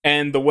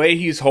 and the way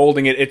he's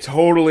holding it, it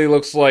totally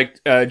looks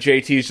like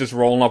JT's just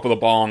rolling up with a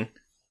bong.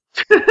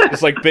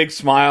 It's like big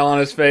smile on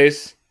his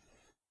face.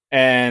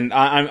 And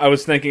I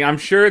was thinking, I'm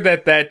sure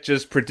that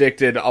just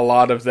predicted a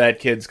lot of that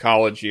kid's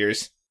college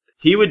years.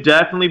 He would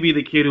definitely be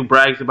the kid who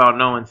brags about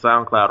knowing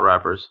SoundCloud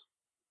rappers.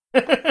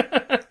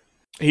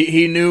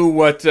 He knew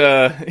what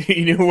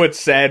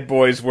sad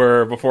boys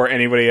were before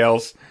anybody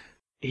else.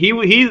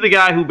 He's the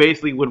guy who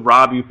basically would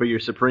rob you for your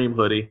Supreme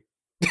hoodie.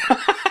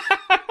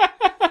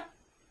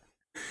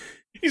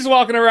 He's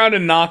walking around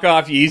in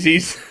knockoff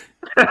Yeezys.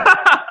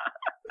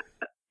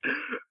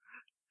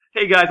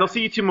 Hey guys, I'll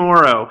see you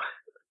tomorrow.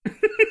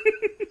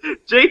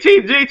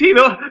 JT,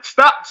 no,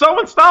 stop!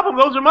 Someone stop them!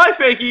 Those are my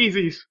fake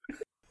Yeezys.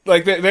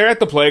 Like they're at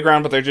the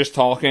playground, but they're just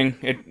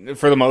talking.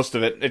 For the most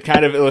of it, it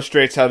kind of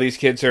illustrates how these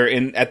kids are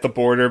at the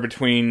border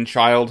between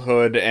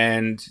childhood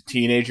and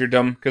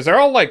teenagerdom, because they're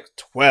all like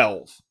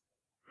 12,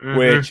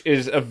 which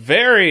is a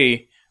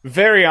very,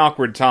 very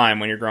awkward time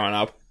when you're growing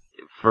up.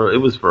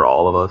 It was for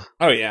all of us.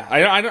 Oh yeah,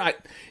 I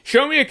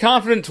show me a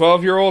confident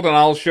 12-year-old, and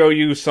I'll show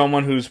you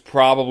someone who's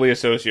probably a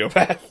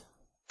sociopath.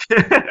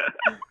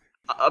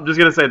 I'm just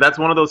gonna say that's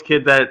one of those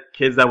kids that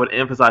would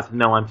emphasize,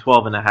 no, I'm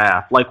 12 and a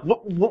half. Like,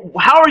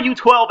 how are you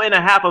 12 and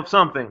a half of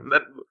something?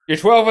 You're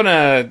 12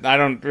 and I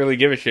don't really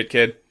give a shit,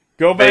 kid.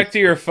 Go back to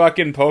your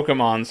fucking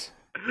Pokemons.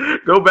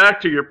 Go back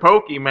to your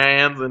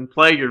Pokemans and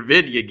play your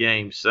video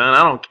games, son.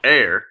 I don't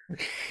care.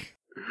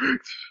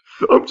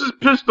 I'm just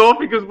pissed off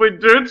because my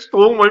dad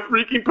stole my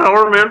freaking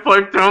Power Man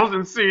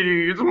 5000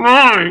 CD. It's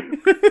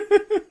mine.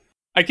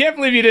 I can't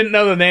believe you didn't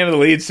know the name of the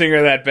lead singer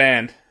of that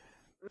band.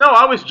 No,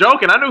 I was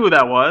joking. I knew who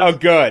that was. Oh,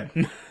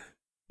 good.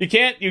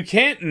 You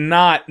can't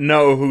not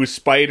know who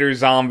Spider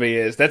Zombie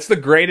is. That's the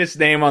greatest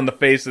name on the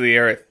face of the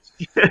earth.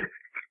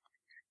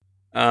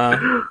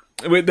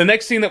 The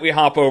next scene that we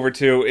hop over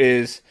to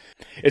is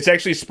it's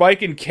actually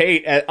Spike and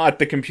Kate at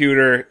the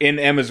computer in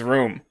Emma's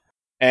room,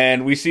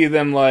 and we see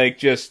them like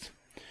just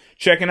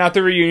checking out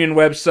the reunion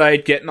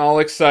website, getting all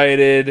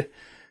excited.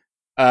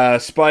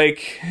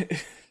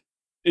 Spike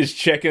is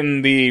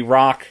checking the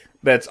rock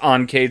that's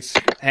on Kate's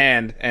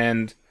hand,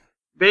 and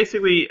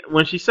basically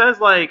when she says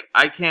like,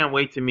 I can't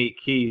wait to meet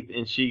Keith,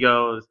 and she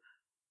goes,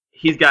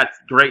 he's got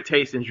great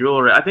taste in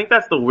jewelry, I think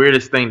that's the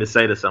weirdest thing to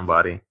say to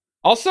somebody.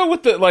 Also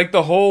with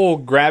the whole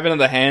grabbing of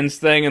the hands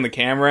thing and the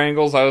camera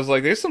angles, I was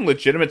like, there's some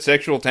legitimate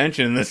sexual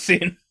tension in this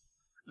scene.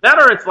 That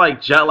or it's like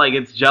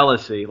it's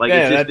jealousy. Like,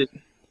 yeah,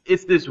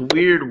 it's this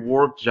weird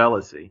warped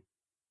jealousy.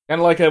 Kind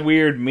of like a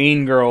weird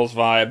Mean Girls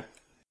vibe.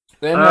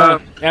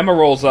 Then Emma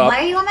rolls up.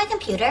 Why are you on my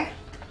computer?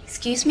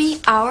 Excuse me,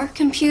 our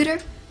computer?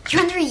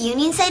 You're on the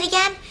reunion site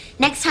again?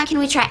 Next time, can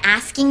we try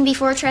asking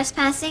before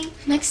trespassing?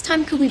 Next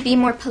time, could we be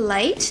more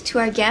polite to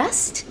our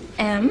guest?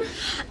 Caitlin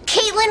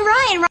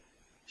Ryan.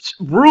 It's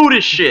rude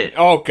as shit.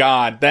 Oh,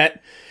 God.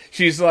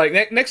 She's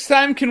like, next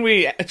time, can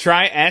we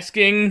try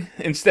asking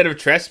instead of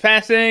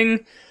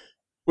trespassing?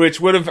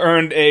 Which would have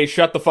earned a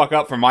shut the fuck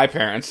up from my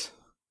parents,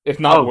 if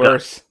not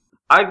worse.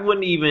 God. I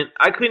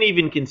couldn't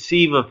even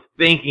conceive of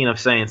thinking of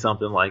saying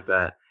something like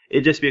that.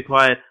 It'd just be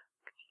quiet.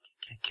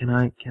 Can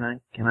I get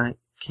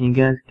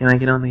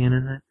on the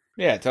internet?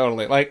 Yeah,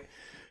 totally. Like,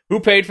 who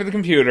paid for the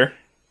computer?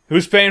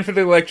 Who's paying for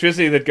the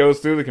electricity that goes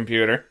through the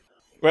computer?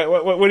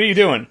 What are you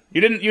doing?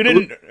 You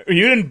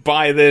didn't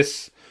buy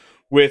this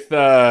with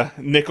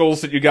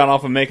nickels that you got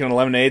off of making a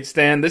lemonade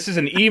stand. This is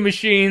an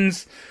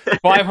E-Machines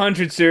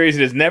 500 series.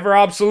 It is never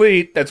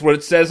obsolete. That's what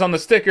it says on the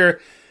sticker.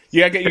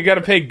 You got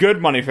to pay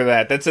good money for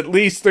that. That's at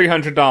least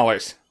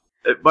 $300.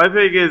 My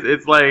thing is,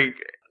 it's like,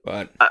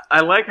 but I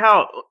like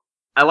how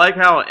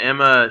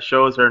Emma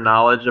shows her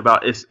knowledge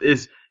about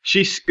is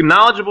she's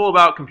knowledgeable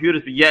about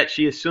computers, but yet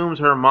she assumes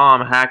her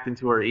mom hacked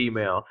into her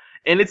email.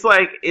 And it's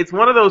like, it's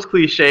one of those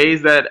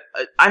cliches that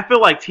I feel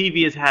like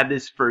TV has had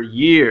this for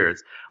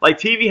years. Like,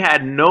 TV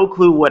had no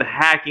clue what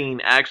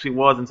hacking actually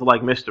was until,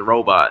 like, Mr.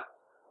 Robot.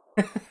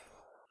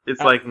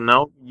 It's like,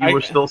 no, you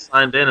were still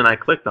signed in and I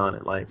clicked on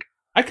it. Like,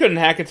 I couldn't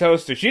hack a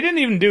toaster. She didn't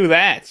even do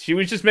that. She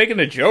was just making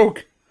a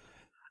joke.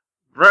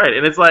 Right,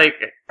 and it's like,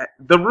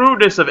 the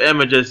rudeness of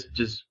Emma just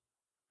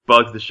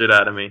bugs the shit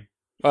out of me.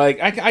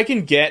 Like, I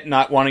can get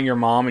not wanting your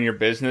mom in your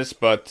business,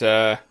 but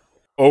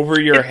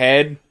over your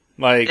head,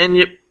 like... And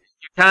you're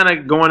kind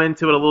of going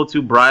into it a little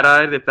too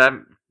bright-eyed, if that...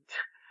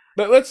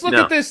 But let's look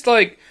at this,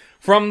 like,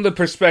 from the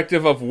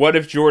perspective of what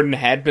if Jordan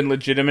had been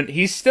legitimate.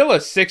 He's still a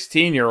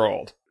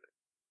 16-year-old.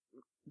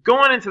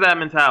 Going into that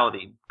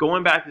mentality,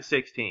 going back to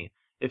 16...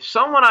 If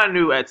someone I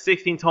knew at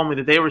 16 told me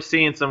that they were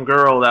seeing some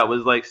girl that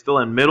was, like, still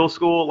in middle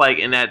school, like,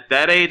 and at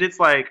that age, it's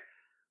like...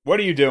 What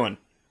are you doing?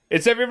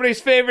 It's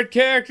everybody's favorite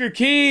character,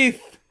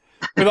 Keith!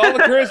 With all the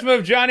charisma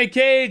of Johnny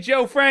Cage,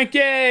 Joe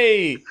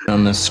Frankie!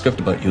 On the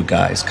script about you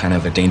guys, kind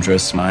of a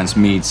Dangerous Minds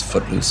meets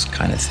Footloose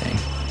kind of thing.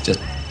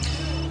 Just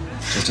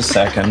a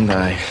second,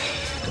 I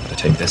gotta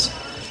take this.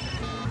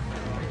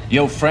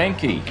 Yo,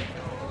 Frankie.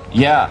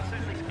 Yeah.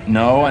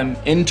 No, I'm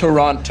in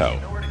Toronto.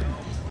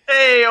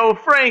 Hey, oh,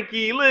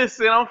 Frankie,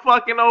 listen, I'm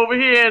fucking over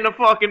here and the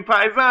fucking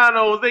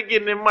paisanos, they're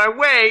getting in my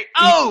way.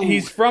 Oh!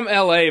 He's from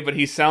L.A., but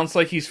he sounds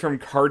like he's from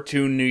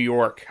cartoon New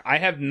York. I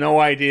have no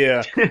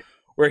idea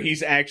where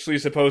he's actually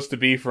supposed to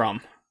be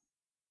from.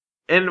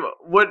 And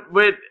what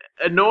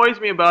annoys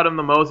me about him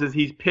the most is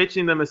he's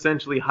pitching them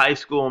essentially High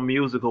School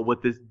Musical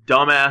with this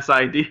dumbass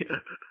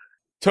idea.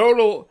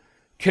 Total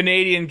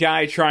Canadian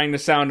guy trying to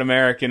sound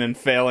American and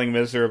failing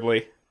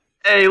miserably.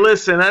 Hey,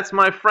 listen, that's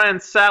my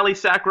friend Sally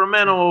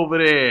Sacramento over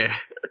there.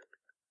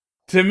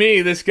 To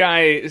me, this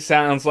guy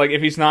sounds like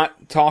if he's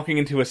not talking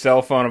into a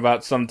cell phone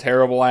about some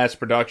terrible-ass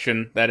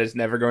production that is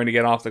never going to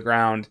get off the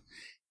ground,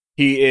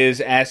 he is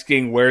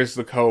asking, where's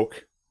the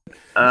Coke?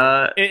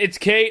 It's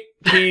Kate,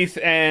 Keith,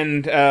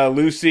 and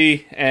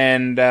Lucy,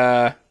 and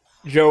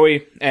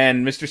Joey,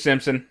 and Mr.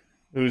 Simpson,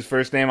 whose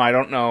first name I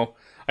don't know.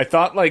 I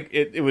thought, like,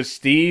 it was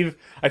Steve.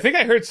 I think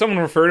I heard someone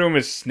refer to him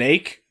as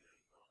Snake.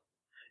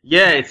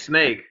 Yeah, it's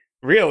Snake.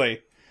 Really?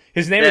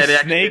 His name is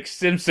Snake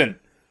Simpson.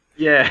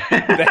 Yeah.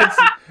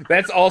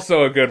 That's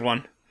also a good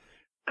one.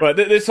 But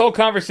this whole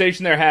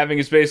conversation they're having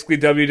is basically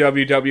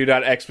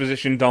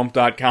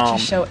www.expositiondump.com. You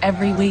show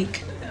every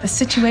week the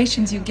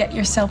situations you get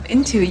yourself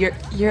into.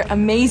 You're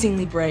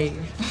amazingly brave.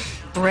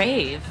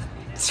 Brave?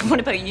 So what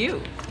about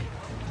you?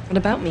 What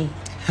about me?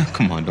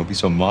 Come on, don't be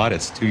so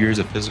modest. 2 years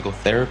of physical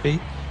therapy,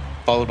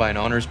 followed by an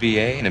honors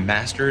BA and a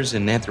master's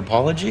in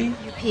anthropology.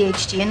 Your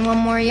PhD in one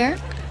more year?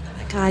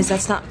 Guys,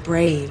 that's not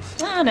brave.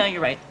 Oh, no,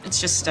 you're right.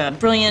 It's just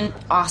brilliant,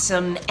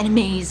 awesome, and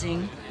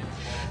amazing.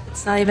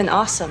 It's not even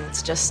awesome.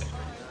 It's just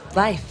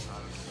life.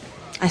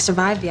 I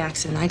survived the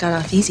accident. I got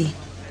off easy.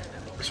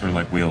 Sort of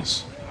like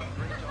Wheels.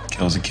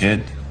 Kills a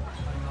kid.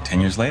 10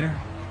 years later,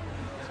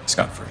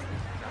 scot-free.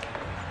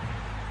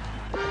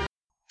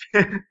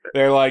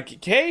 They're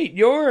like, Kate,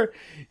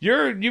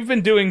 you've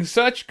been doing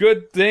such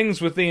good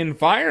things with the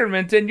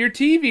environment in your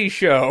TV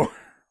show.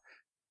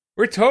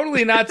 We're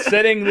totally not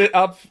setting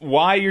up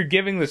why you're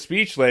giving the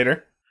speech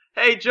later.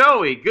 Hey,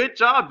 Joey, good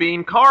job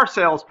being car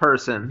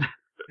salesperson.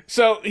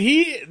 So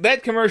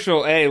that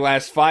commercial, A,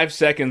 lasts 5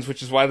 seconds,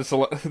 which is why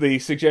the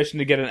suggestion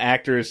to get an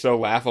actor is so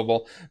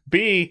laughable.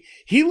 B,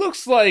 he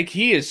looks like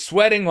he is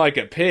sweating like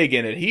a pig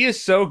in it. He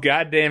is so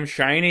goddamn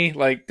shiny.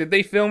 Like, did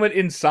they film it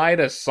inside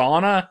a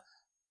sauna?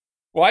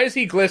 Why is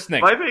he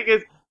glistening? My thing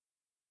is,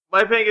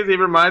 he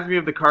reminds me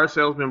of the car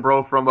salesman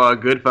bro from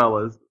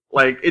Goodfellas.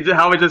 Like,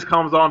 how it just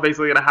comes on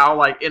basically and how,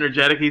 like,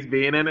 energetic he's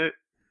being in it.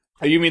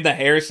 Oh, you mean the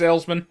hair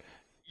salesman?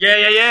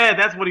 Yeah,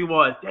 that's what he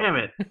was. Damn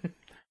it.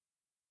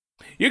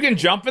 You can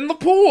jump in the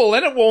pool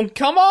and it won't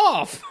come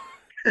off.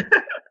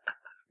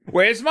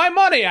 Where's my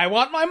money? I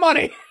want my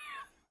money.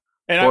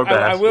 And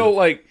I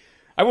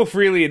will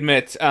freely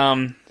admit,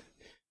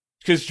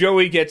 because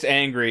Joey gets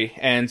angry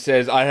and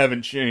says, "I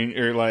haven't changed,"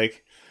 or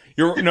like,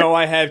 "No,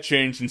 I have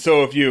changed, and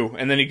so have you."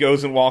 And then he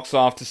goes and walks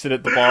off to sit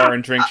at the bar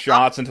and drink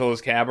shots until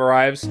his cab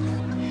arrives.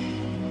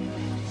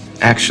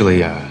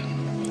 Actually,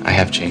 I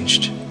have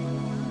changed.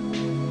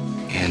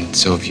 And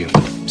so have you.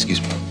 Excuse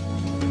me.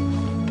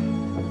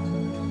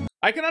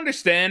 I can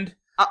understand.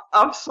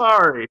 I'm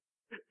sorry.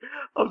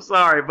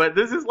 But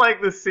this is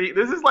like this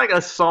is like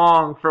a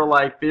song for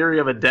like Theory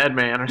of a Dead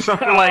Man or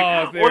something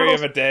like. Theory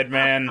of a Dead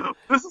Man.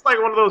 This is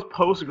like one of those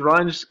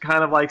post-grunge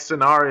kind of like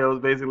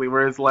scenarios, basically,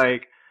 where it's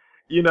like,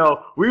 you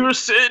know, we were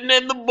sitting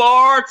in the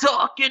bar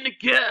talking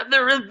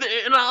together, and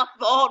then I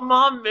thought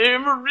my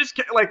memories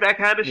like that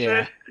kind of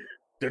shit.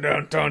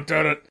 Dun.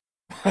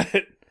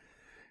 But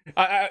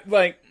I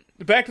like,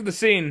 back to the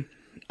scene.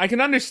 I can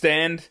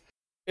understand,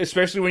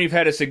 especially when you've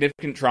had a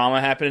significant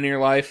trauma happen in your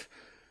life,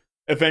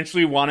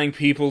 eventually wanting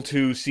people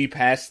to see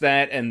past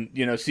that and,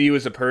 you know, see you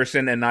as a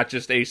person and not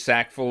just a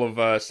sack full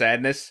of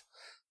sadness.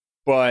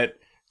 But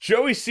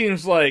Joey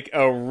seems like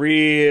a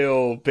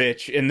real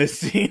bitch in this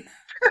scene.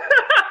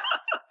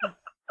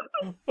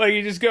 Like,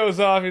 he just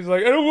goes off, he's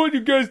like, "I don't want you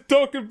guys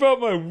talking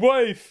about my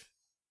wife."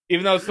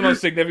 Even though it's the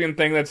most significant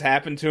thing that's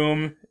happened to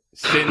him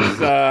since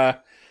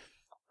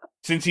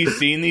he's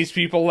seen these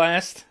people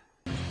last.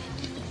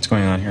 What's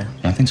going on here?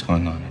 Nothing's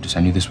going on.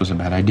 I knew this was a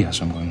bad idea,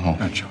 so I'm going home.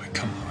 Oh, Joey,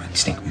 come on.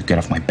 Stink, you get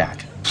off my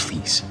back.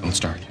 Please, don't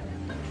start.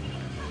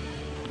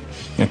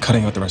 Yeah,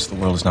 cutting out the rest of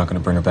the world is not going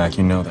to bring her back.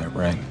 You know that,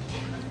 right?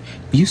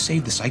 Will you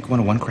save the Psych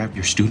 101 crap for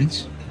your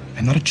students?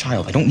 I'm not a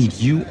child. I don't need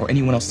you or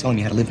anyone else telling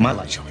me how to live my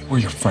life. Joey, we're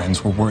your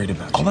friends. We're worried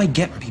about you. All I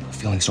get are people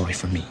feeling sorry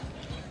for me.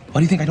 Why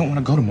do you think I don't want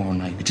to go tomorrow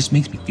night? It just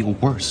makes me feel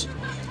worse.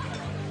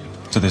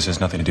 So this has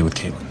nothing to do with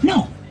Caitlin?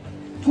 No,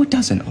 it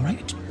doesn't, all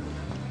right?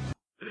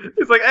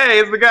 It's like, hey,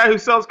 it's the guy who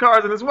sells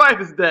cars and his wife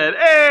is dead.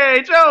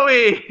 Hey,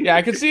 Joey! Yeah,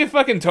 I could see if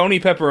fucking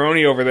Tony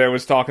Pepperoni over there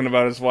was talking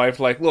about his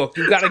wife. Like, look,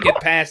 you gotta get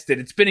past it.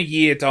 It's been a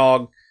year,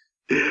 dog.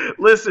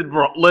 Listen,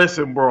 bro.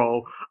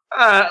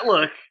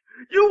 Look,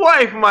 your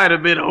wife might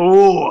have been a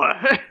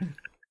whore.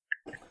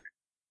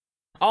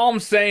 All I'm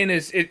saying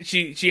is,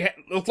 she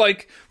looked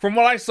like, from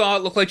what I saw,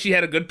 it looked like she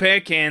had a good pair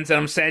of cans, and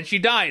I'm sad she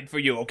died for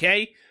you,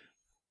 okay?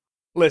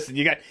 Listen,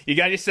 you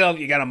got yourself,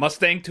 you got a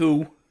Mustang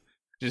too.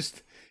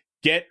 Just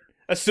get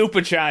a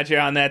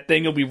supercharger on that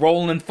thing, you'll be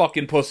rolling in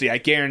fucking pussy, I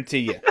guarantee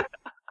you.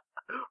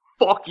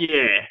 Fuck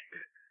yeah.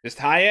 Just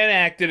hire an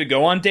actor to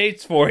go on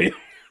dates for you.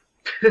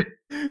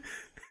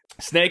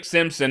 Snake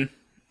Simpson,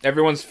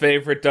 everyone's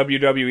favorite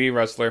WWE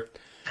wrestler,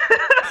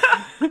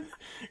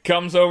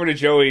 comes over to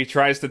Joey,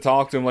 tries to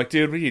talk to him, like,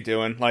 "Dude, what are you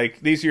doing? Like,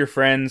 these are your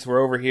friends, we're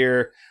over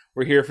here,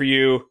 we're here for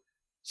you,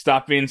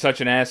 stop being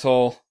such an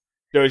asshole."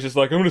 Joey's just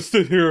like, "I'm gonna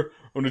sit here,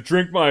 I'm gonna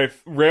drink my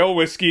rail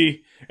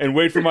whiskey, and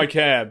wait for my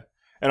cab,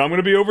 and I'm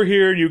gonna be over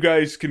here, and you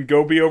guys can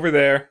go be over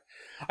there."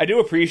 I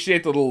do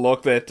appreciate the little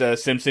look that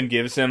Simpson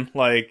gives him,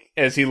 like,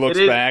 as he looks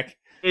back.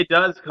 It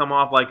does come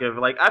off like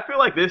I feel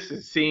like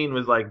this scene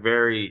was, like,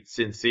 very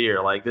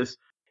sincere, like, this,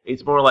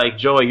 it's more like,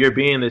 Joey, you're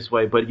being this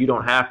way, but you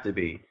don't have to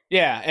be.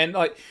 Yeah, and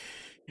like,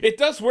 it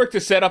does work to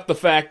set up the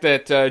fact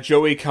that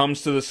Joey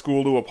comes to the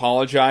school to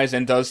apologize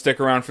and does stick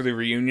around for the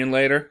reunion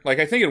later. Like,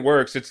 I think it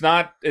works. It's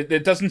not,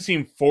 it doesn't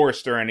seem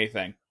forced or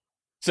anything.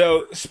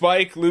 So,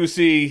 Spike,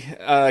 Lucy,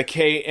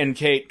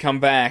 Kate come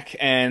back,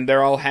 and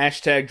they're all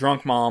hashtag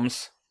drunk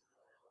moms.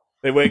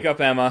 They wake up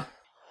Emma.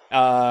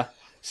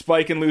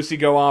 Spike and Lucy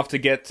go off to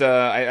get,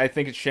 I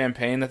think it's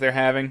champagne that they're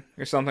having,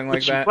 or something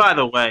like that. By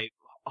the way,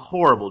 a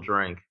horrible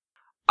drink.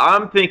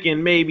 I'm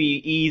thinking maybe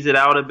ease it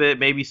out a bit,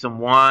 maybe some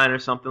wine or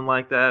something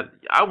like that.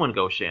 I wouldn't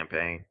go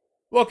champagne.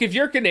 Look, if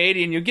you're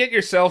Canadian, you get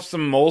yourself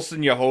some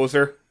Molson, you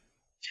hoser.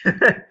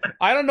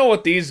 I don't know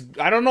what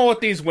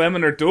these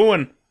women are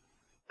doing.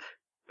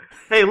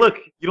 Hey, look,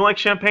 you don't like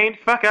champagne?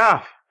 Fuck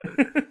off.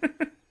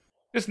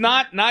 Just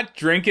not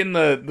drinking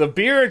the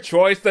beer of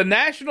choice, the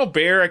national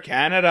beer of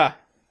Canada.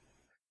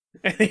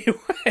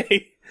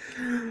 Anyway,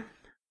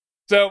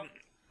 so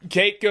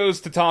Kate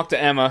goes to talk to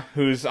Emma,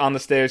 who's on the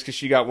stairs because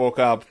she got woke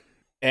up,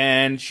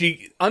 and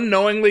she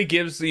unknowingly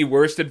gives the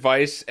worst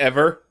advice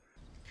ever.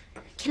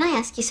 Can I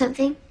ask you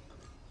something?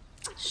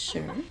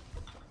 Sure.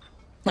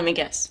 Let me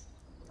guess.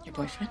 Your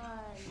boyfriend?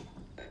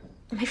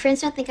 My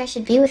friends don't think I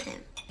should be with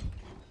him.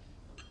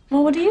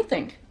 Well, what do you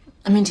think?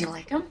 I mean, do you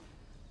like him?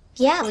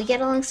 Yeah, we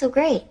get along so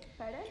great.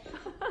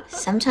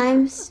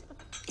 Sometimes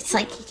it's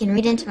like he can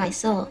read into my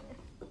soul.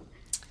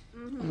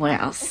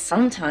 Well,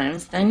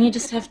 sometimes then you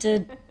just have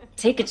to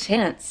take a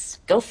chance.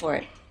 Go for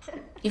it.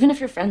 Even if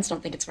your friends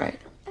don't think it's right.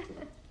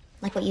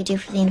 Like what you do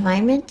for the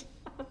environment?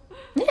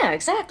 Yeah,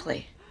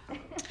 exactly.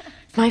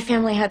 If my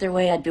family had their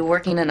way, I'd be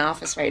working in an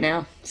office right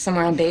now,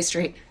 somewhere on Bay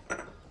Street.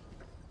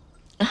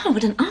 Oh,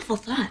 what an awful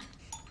thought.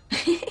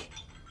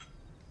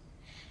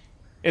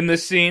 In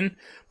this scene,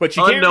 but she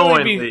can't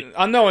really be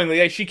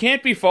unknowingly. She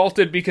can't be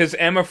faulted because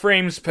Emma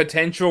frames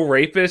potential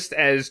rapist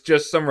as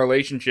just some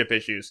relationship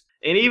issues.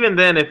 And even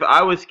then, if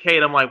I was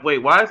Kate, I'm like, wait,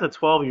 why is a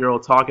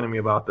 12-year-old talking to me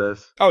about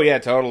this? Oh yeah,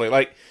 totally.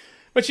 Like,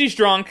 but she's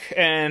drunk,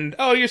 and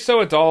oh, you're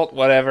so adult,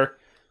 whatever.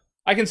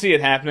 I can see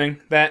it happening.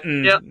 That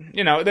and,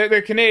 you know,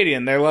 they're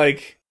Canadian. They're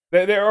like,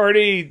 they're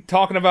already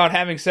talking about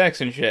having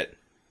sex and shit.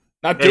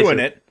 Not doing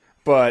it,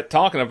 but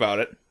talking about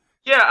it.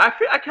 Yeah, I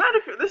kind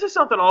of feel, this is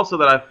something also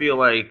that I feel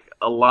like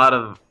a lot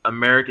of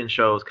American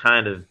shows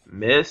kind of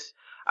miss.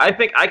 I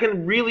think I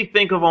can really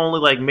think of only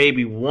like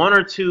maybe one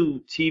or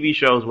two TV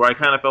shows where I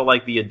kind of felt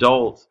like the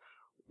adults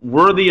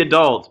were the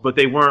adults, but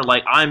they weren't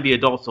like, I'm the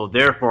adult, so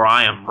therefore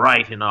I am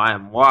right and I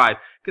am wise.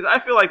 Because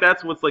I feel like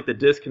that's what's like the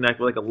disconnect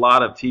with like a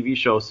lot of TV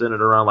shows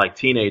centered around like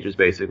teenagers,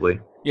 basically.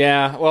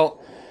 Yeah,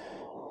 well,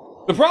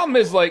 the problem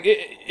is like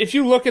if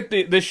you look at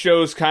this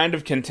show's kind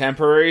of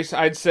contemporaries,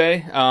 I'd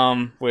say,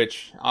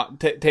 which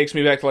takes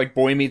me back to like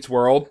Boy Meets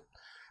World.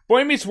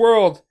 Boy Meets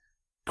World,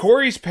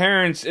 Corey's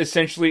parents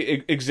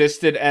essentially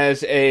existed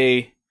as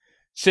a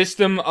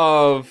system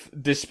of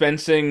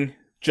dispensing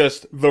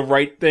just the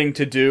right thing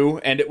to do,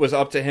 and it was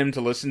up to him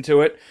to listen to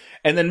it.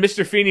 And then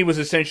Mr. Feeney was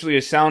essentially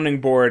a sounding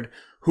board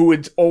who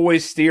would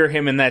always steer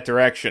him in that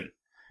direction.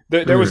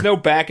 There was no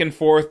back and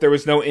forth. There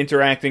was no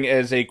interacting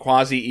as a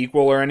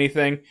quasi-equal or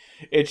anything.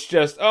 It's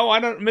just,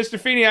 Mr.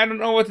 Feeney, I don't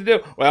know what to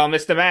do. Well,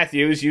 Mr.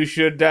 Matthews, you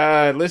should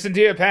listen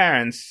to your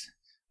parents.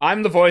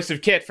 I'm the voice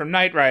of Kit from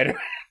Knight Rider.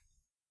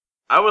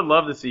 I would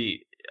love to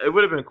see, it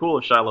would have been cool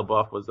if Shia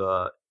LaBeouf was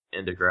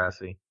in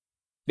Degrassi.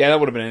 Yeah, that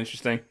would have been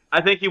interesting.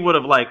 I think he would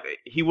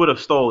have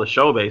stole the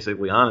show,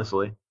 basically,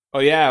 honestly. Oh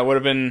yeah, it would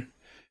have been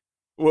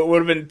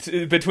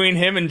between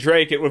him and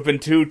Drake, it would have been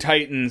two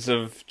titans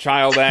of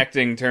child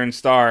acting turned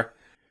star.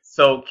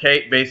 So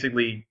Kate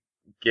basically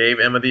gave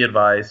Emma the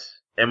advice.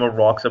 Emma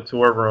walks up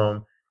to her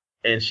room,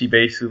 and she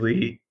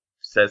basically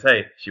says,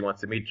 hey, she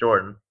wants to meet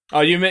Jordan.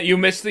 Oh, you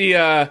missed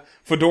the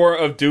fedora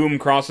of doom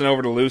crossing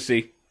over to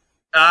Lucy.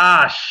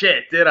 Ah,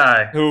 shit, did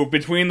I? Who,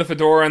 between the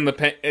fedora and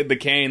the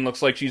cane,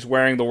 looks like she's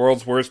wearing the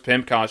world's worst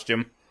pimp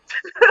costume.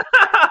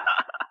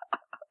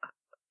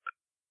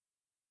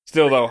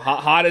 Still, though,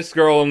 hottest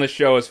girl in the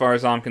show as far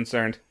as I'm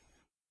concerned.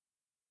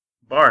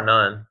 Bar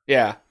none.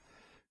 Yeah.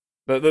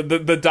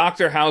 The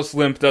Dr. House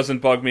limp doesn't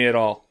bug me at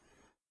all.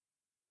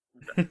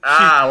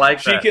 I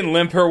like that. She can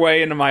limp her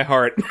way into my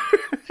heart.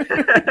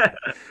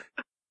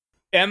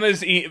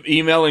 Emma's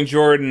emailing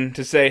Jordan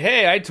to say,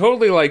 hey, I'd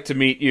totally like to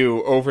meet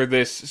you over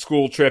this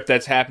school trip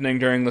that's happening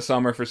during the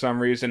summer for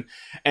some reason.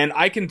 And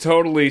I can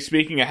totally,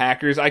 speaking of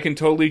Hackers, I can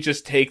totally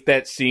just take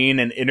that scene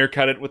and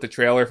intercut it with the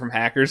trailer from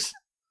Hackers.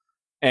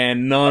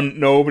 And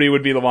nobody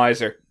would be the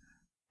wiser.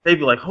 They'd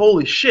be like,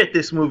 holy shit,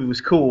 this movie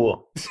was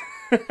cool.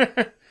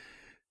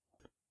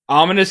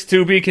 Ominous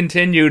to be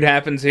continued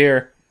happens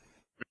here.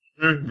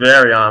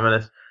 Very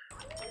ominous.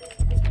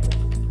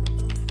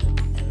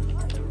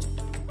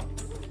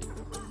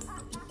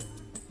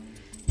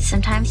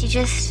 Sometimes you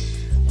just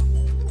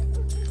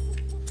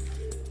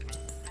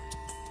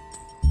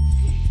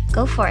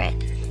go for it.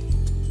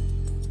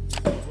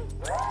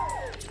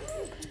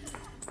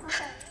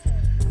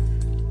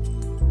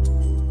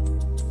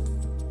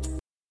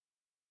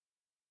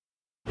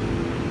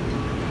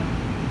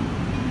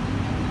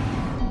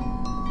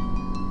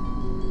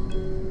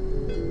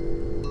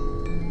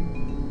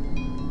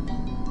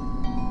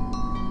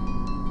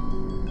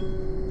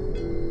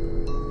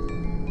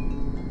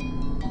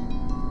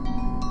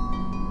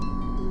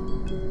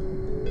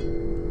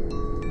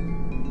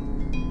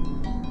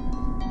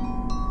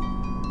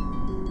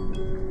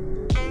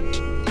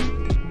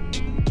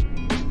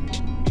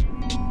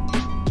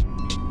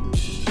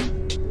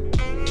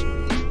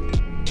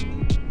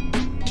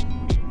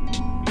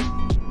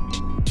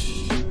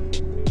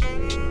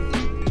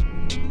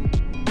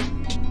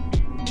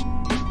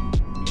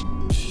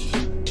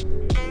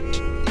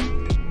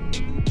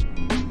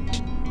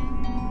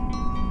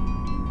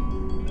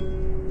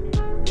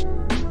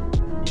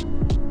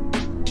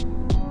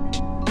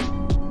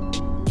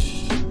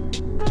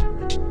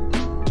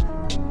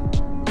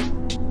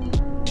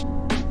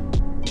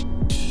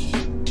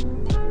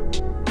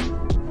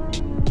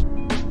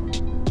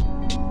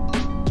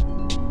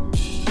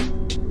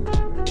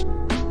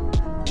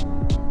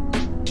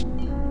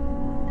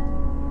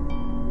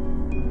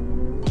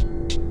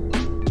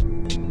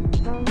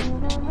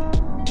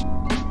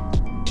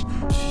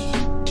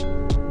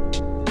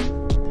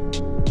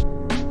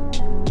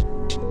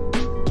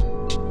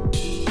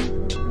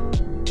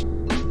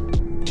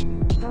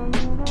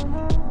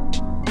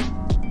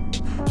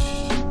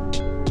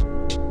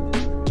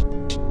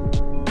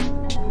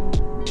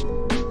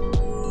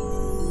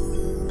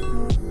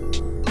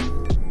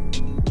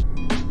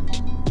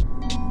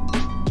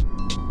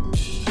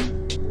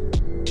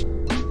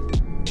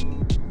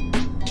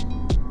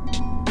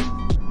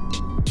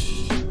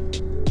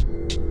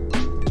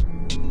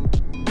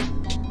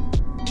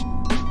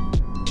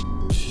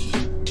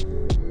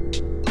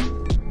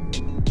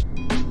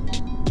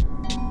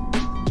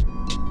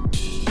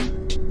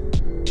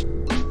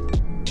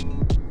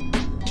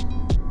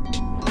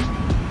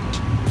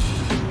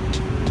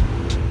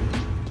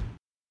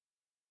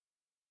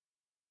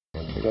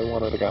 They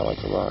wanted a guy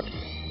like The Rock.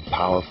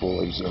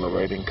 Powerful,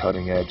 exhilarating,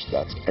 cutting edge.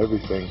 That's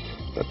everything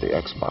that the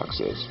Xbox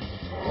is.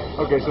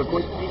 Okay, so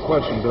quick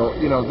question, Bill.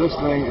 You know, this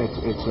thing,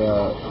 it's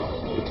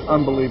It's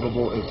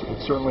unbelievable.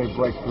 It's certainly a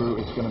breakthrough.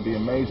 It's going to be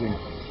amazing.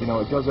 You know,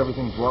 it does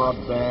everything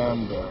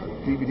broadband,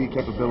 DVD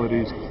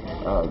capabilities.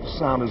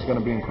 Sound is going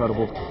to be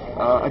incredible.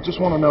 I just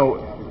want to know,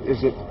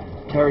 is it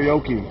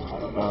karaoke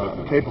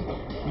capable?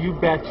 You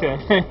betcha.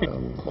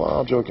 Well,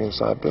 all joking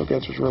aside, Bill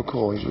Gates was real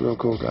cool. He's a real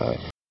cool guy.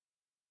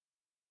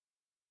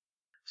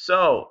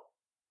 So,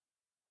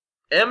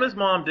 Emma's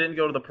mom didn't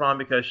go to the prom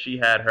because she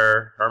had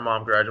her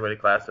mom graduated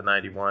class of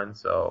 91,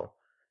 so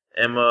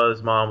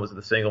Emma's mom was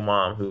the single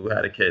mom who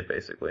had a kid,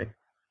 basically.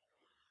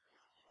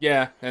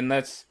 Yeah, and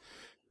that's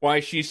why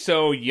she's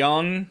so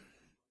young,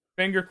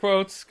 finger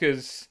quotes,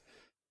 because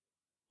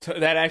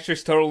that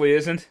actress totally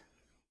isn't.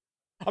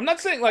 I'm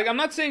not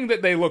saying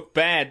that they look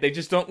bad, they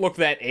just don't look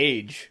that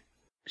age.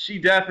 She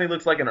definitely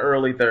looks like an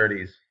early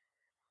 30s.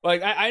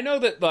 Like, I know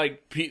that,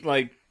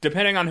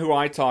 depending on who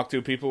I talk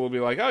to, people will be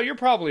like, oh, you're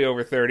probably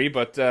over 30,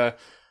 but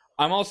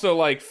I'm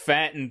also,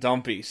 fat and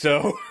dumpy,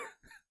 so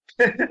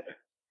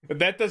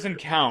that doesn't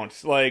count.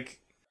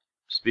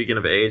 Speaking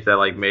of age,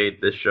 that,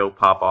 made this show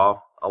pop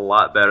off a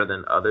lot better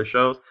than other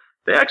shows.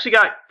 They actually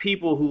got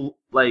people who,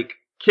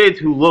 kids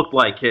who looked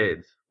like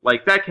kids.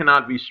 That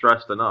cannot be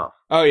stressed enough.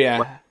 Oh,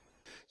 yeah.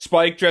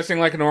 Spike dressing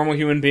like a normal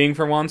human being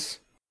for once,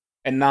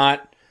 and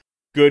not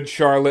good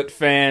Charlotte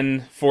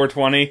fan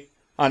 420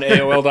 on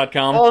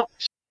AOL.com.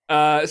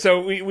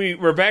 So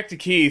we're back to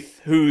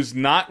Keith, who's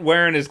not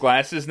wearing his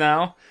glasses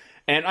now,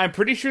 and I'm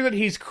pretty sure that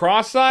he's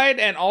cross-eyed,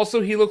 and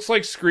also he looks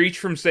like Screech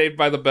from Saved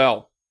by the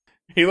Bell.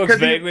 He looks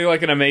vaguely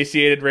like an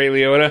emaciated Ray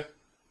Liotta.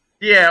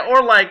 Yeah,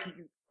 or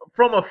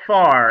from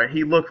afar,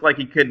 he looks like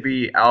he could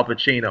be Al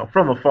Pacino,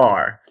 from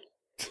afar.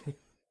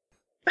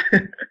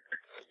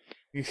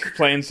 He's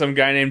playing some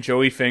guy named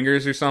Joey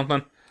Fingers or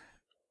something.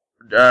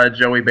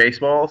 Joey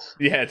Baseballs?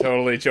 Yeah,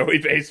 totally, Joey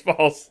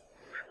Baseballs.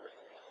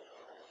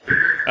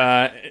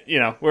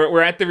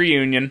 We're at the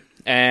reunion,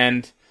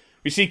 and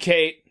we see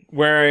Kate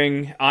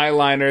wearing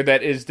eyeliner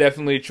that is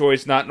definitely a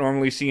choice not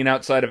normally seen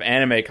outside of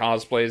anime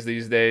cosplays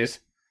these days.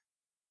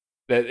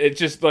 That it's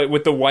just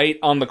with the white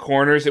on the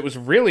corners, it was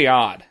really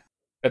odd.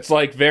 It's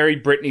very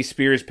Britney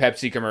Spears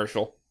Pepsi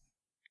commercial.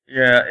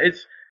 Yeah,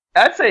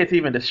 I'd say it's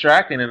even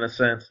distracting in a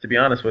sense, to be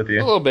honest with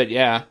you. A little bit,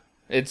 yeah.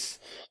 It's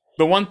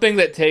the one thing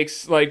that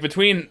takes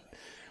between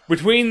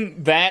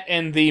that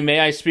and the "May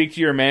I speak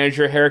to your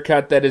manager"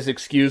 haircut that is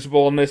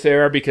excusable in this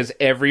era because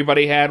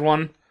everybody had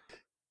one.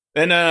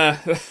 Then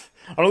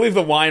I'll leave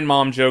the wine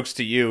mom jokes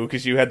to you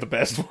because you had the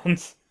best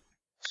ones.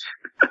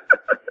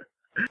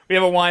 We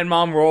have a wine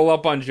mom roll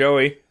up on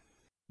Joey,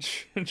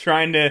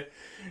 trying to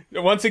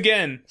once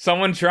again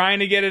someone trying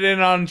to get it in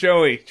on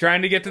Joey,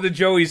 trying to get to the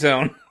Joey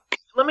zone.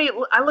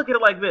 I look at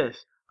it like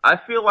this. I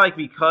feel like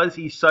because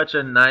he's such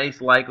a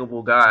nice,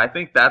 likable guy, I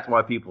think that's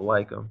why people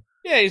like him.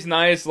 Yeah, he's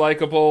nice,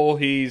 likable.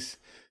 He's,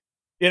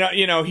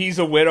 he's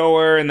a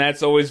widower, and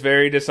that's always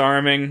very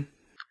disarming.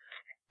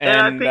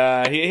 And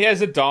he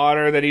has a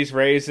daughter that he's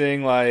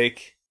raising.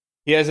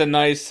 He has a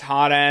nice,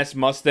 hot-ass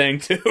Mustang,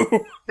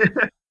 too.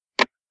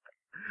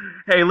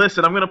 Hey,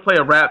 listen, I'm going to play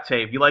a rap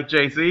tape. You like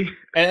Jay-Z?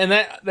 And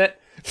that...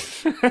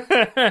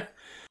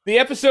 The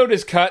episode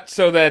is cut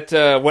so that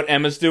what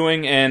Emma's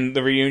doing and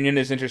the reunion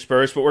is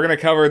interspersed, but we're going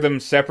to cover them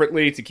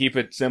separately to keep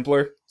it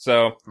simpler.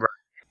 So, right.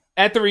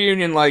 At the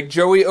reunion,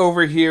 Joey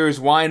overhears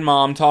Wine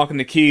Mom talking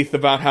to Keith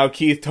about how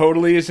Keith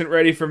totally isn't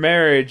ready for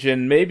marriage,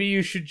 and maybe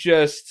you should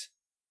just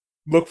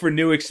look for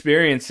new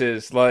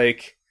experiences,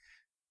 like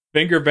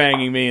finger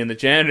banging me in the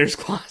janitor's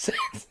closet.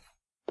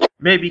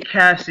 Maybe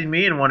casting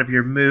me in one of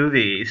your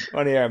movies.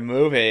 One of your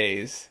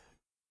movies.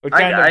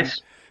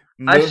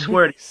 I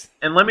swear,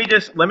 and let me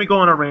go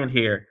on a rant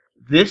here.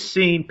 This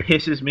scene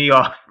pisses me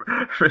off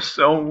for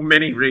so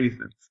many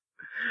reasons.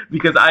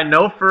 Because I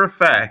know for a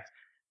fact,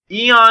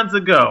 eons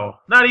ago,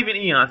 not even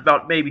eons,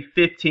 about maybe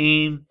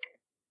 15,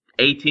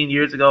 18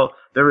 years ago,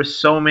 there were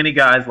so many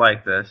guys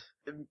like this.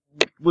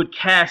 Would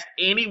cast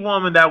any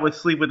woman that would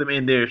sleep with them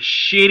in their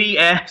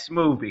shitty-ass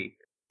movie.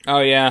 Oh,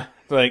 yeah.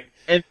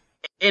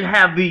 And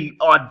have the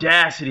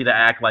audacity to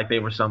act like they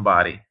were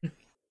somebody.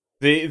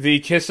 The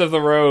Kiss of the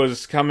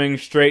Rose coming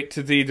straight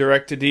to the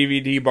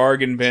direct-to-DVD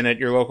bargain bin at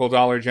your local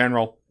Dollar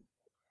General.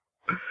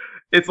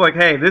 It's like,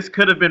 hey, this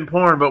could have been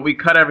porn, but we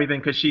cut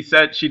everything because she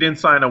said she didn't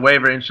sign a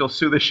waiver and she'll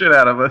sue the shit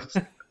out of us.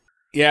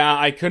 Yeah,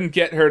 I couldn't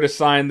get her to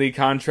sign the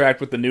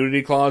contract with the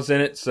nudity clause in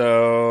it,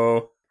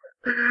 so...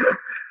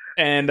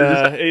 And,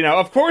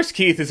 of course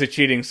Keith is a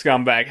cheating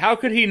scumbag. How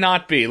could he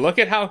not be? Look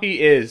at how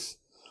he is.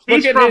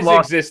 Look at his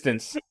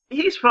existence.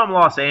 He's from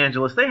Los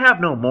Angeles. They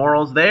have no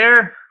morals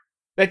there.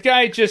 That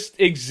guy just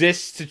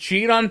exists to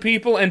cheat on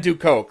people and do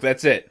coke.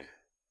 That's it.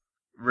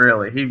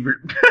 Really?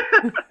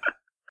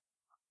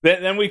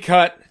 Then we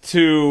cut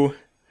to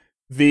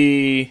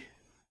the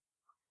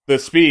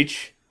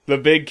speech, the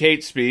big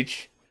Kate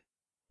speech.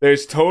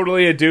 There's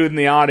totally a dude in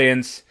the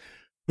audience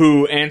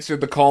who answered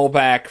the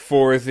callback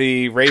for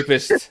the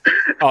rapist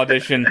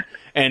audition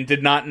and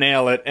did not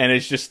nail it and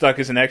is just stuck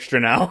as an extra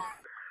now.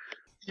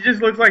 He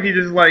just looks like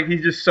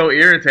he's just so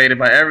irritated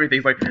by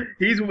everything.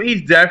 He's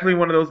definitely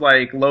one of those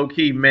like low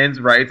key men's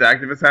rights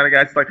activist kind of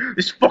guys. It's like,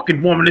 this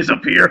fucking woman is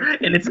up here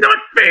and it's not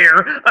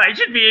fair. I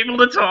should be able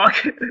to talk.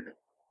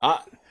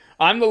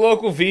 I'm the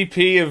local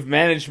VP of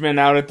management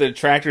out at the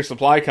Tractor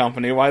Supply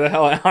Company. Why the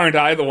hell aren't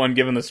I the one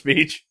giving the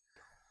speech?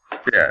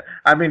 Yeah,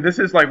 I mean, this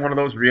is like one of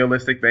those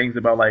realistic things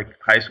about like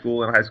high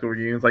school and high school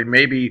reunions. Like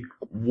maybe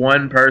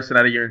one person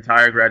out of your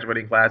entire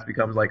graduating class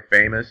becomes like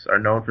famous or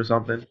known for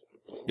something.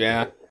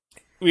 Yeah.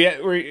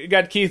 We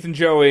got Keith and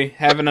Joey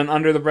having an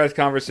under-the-breath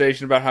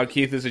conversation about how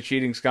Keith is a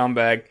cheating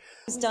scumbag.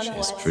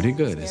 She's pretty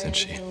good, isn't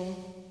she?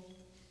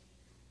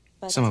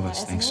 Some of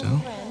us think so.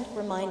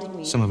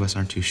 Some of us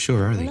aren't too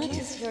sure, are they,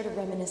 Keith?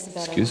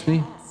 Excuse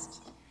me?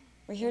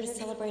 We're here to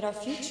celebrate our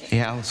future.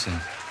 Hey, Allison.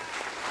 Are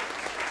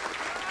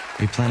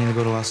you planning to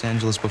go to Los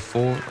Angeles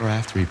before or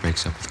after he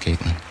breaks up with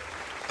Caitlin?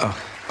 Oh,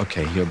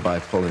 okay, your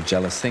bipolar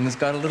jealous thing has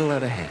got a little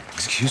out of hand.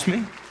 Excuse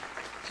me?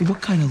 Hey,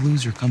 what kind of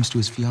loser comes to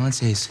his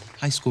fiance's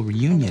high school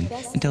reunion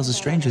and tells a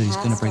stranger that he's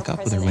going to break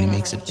up with her when he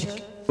makes it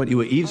big? What, you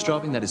were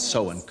eavesdropping? That is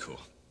so uncool.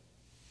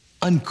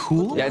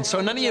 Uncool? Yeah, it's so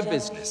none of your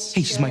business.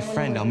 Hey, she's my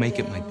friend. I'll make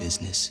it my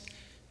business.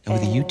 Now,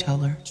 whether you tell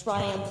her...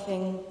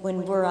 Triumphing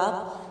when we're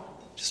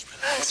up. Just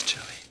relax,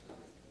 Joey.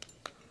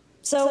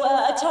 So,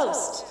 a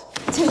toast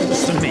to the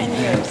next 10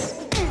 years.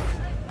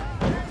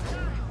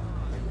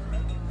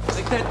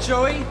 Like that,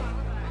 Joey?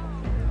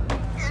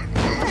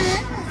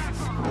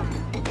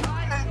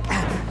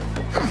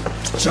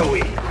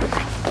 Joey!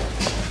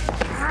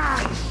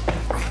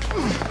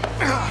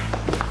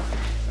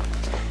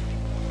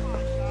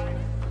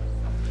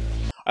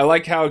 I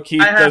like how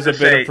Keith does a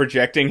bit of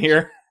projecting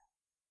here.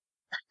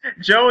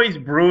 Joey's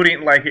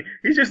brooding, like,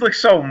 he just looks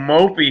so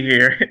mopey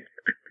here.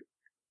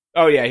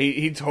 Oh yeah,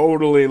 he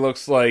totally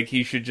looks like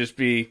he should just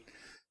be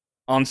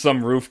on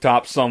some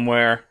rooftop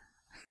somewhere.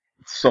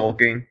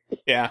 Sulking.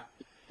 Yeah.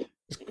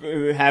 Just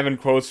having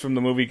quotes from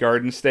the movie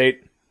Garden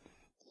State.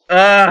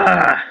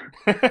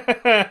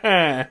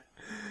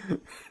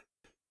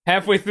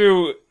 Halfway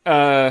through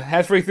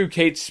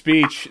Kate's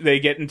speech, they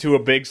get into a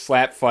big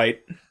slap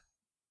fight.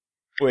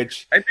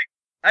 Which I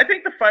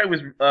think the fight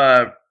was, it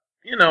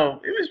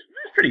was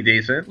pretty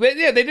decent.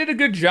 Yeah, they did a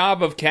good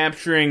job of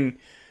capturing,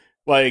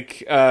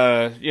 like,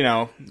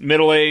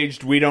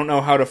 middle-aged, we don't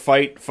know how to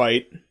fight.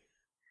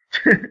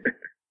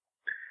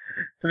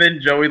 And then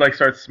Joey, like,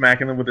 starts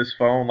smacking them with his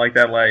phone like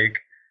that, like...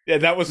 Yeah,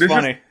 that was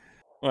funny.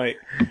 Like,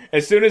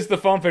 as soon as the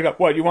phone picked up,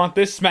 what, you want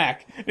this?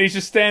 Smack. And he's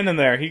just standing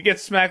there. He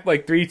gets smacked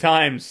like 3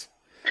 times.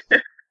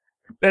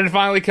 Then it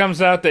finally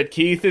comes out that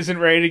Keith isn't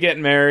ready to get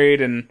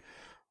married and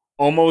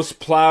almost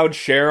plowed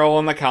Cheryl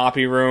in the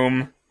copy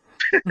room.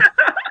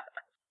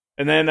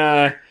 And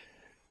then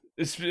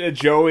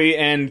Joey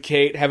and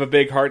Kate have a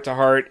big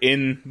heart-to-heart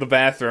in the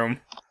bathroom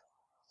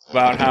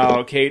about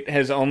how Kate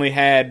has only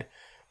had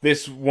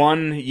this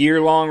 1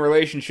 year-long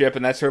relationship,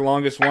 and that's her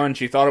longest one.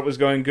 She thought it was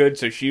going good,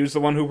 so she was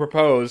the one who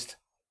proposed.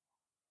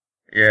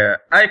 Yeah,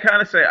 I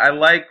kind of say, I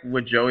like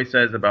what Joey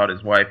says about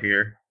his wife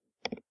here.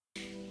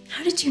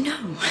 How did you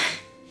know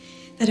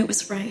that it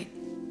was right?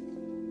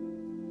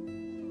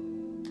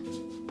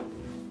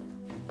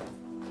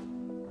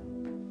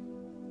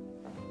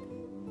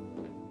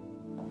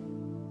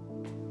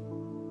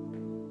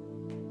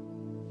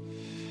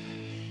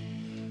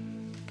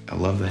 I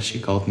love that she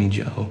called me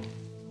Joe.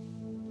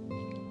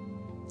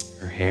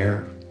 Her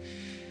hair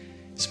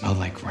smelled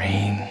like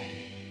rain.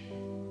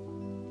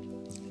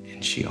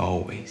 And she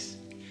always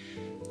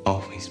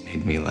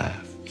made me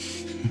laugh.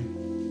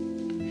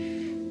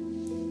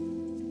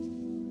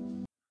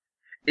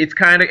 It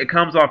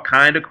comes off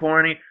kind of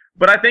corny,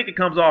 but I think it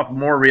comes off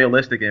more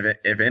realistic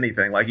if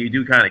anything. Like, you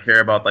do kind of care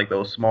about, like,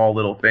 those small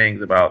little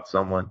things about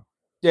someone.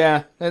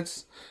 Yeah,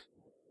 that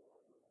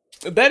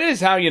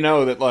is how you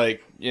know that,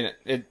 like,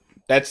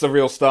 that's the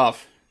real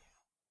stuff.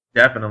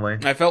 Definitely.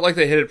 I felt like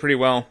they hit it pretty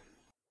well.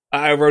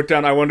 I wrote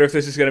down, I wonder if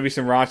this is going to be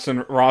some Ross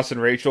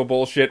and Rachel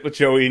bullshit with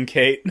Joey and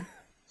Kate.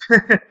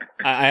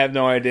 I have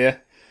no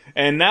idea.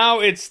 And now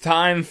it's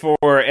time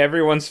for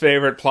everyone's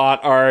favorite plot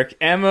arc,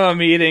 Emma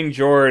meeting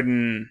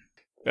Jordan.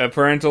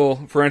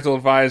 Parental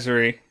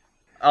advisory.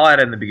 I'll add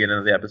it in the beginning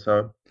of the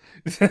episode.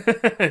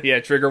 Yeah,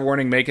 trigger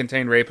warning may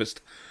contain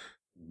rapist.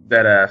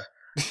 Deadass.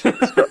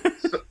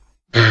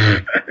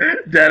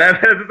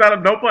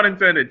 Deadass. No pun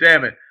intended,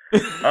 damn it.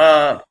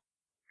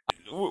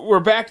 We're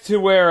back to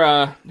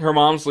where her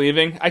mom's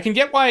leaving. I can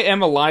get why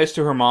Emma lies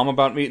to her mom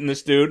about meeting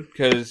this dude,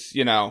 because,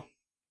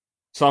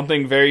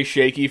 something very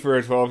shaky for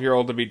a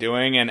 12-year-old to be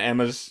doing, and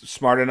Emma's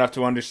smart enough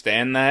to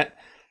understand that,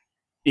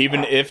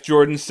 even if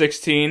Jordan's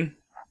 16.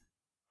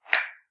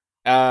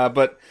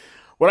 But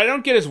what I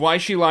don't get is why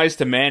she lies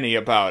to Manny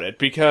about it,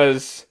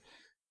 because,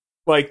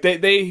 like,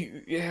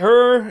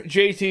 her,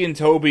 JT, and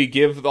Toby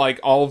give, like,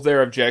 all of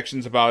their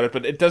objections about it,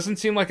 but it doesn't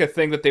seem like a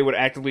thing that they would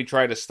actively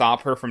try to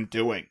stop her from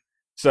doing.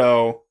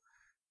 So,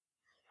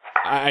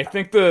 I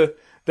think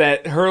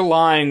that her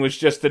lying was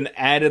just an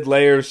added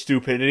layer of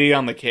stupidity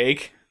on the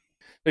cake.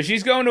 So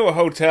she's going to a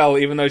hotel,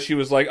 even though she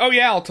was like, oh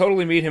yeah, I'll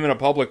totally meet him in a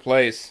public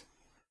place.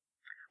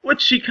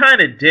 Which she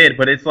kind of did,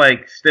 but it's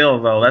like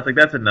still though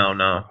that's a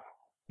no.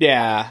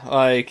 Yeah,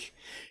 like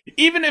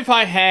even if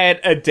I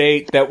had a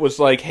date that was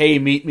like, "Hey,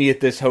 meet me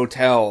at this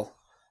hotel,"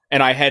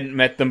 and I hadn't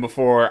met them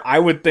before, I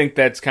would think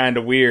that's kind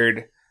of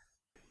weird.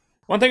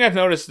 One thing I've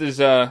noticed is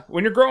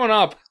when you're growing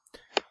up,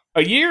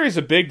 a year is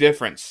a big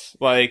difference,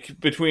 like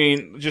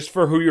between just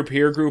for who your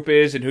peer group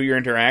is and who you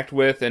interact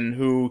with and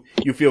who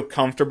you feel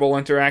comfortable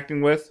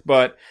interacting with.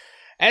 But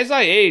as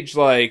I age,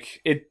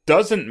 like it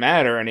doesn't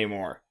matter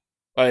anymore.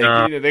 Like,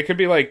 there could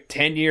be,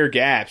 10-year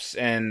gaps,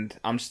 and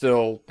I'm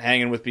still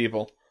hanging with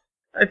people.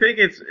 I think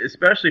it's,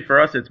 especially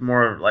for us, it's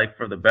more,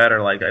 for the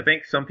better. Like, I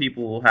think some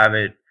people have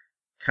it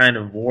kind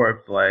of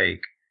warped.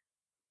 Like,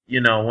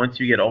 once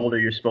you get older,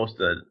 you're supposed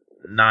to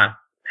not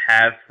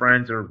have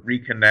friends or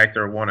reconnect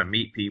or want to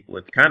meet people.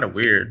 It's kind of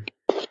weird.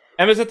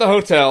 Emma's at the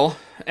hotel,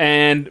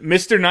 and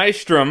Mr.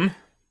 Nystrom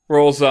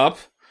rolls up.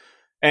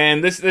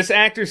 And this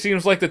actor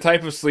seems like the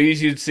type of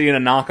sleaze you'd see in a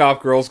knockoff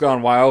Girls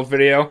Gone Wild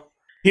video.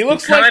 He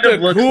looks like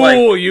the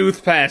cool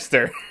youth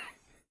pastor.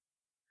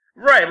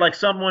 Right, like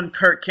someone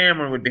Kirk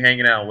Cameron would be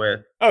hanging out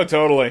with. Oh,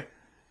 totally.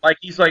 Like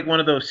he's like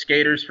one of those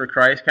skaters for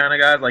Christ kind of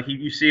guys. Like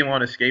you see him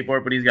on a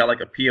skateboard, but he's got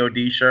like a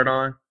POD shirt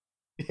on.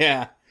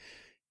 Yeah.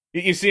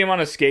 You see him on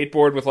a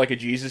skateboard with like a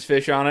Jesus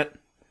fish on it.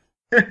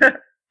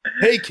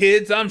 Hey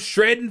kids, I'm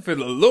shredding for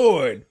the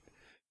Lord.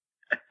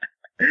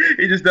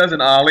 He just does an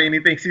ollie and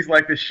he thinks he's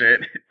like the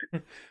shit.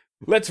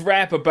 Let's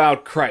rap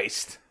about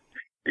Christ.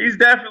 He's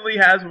definitely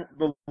has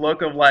the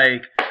look of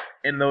like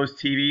in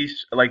those TV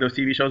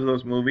shows or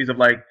those movies of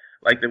like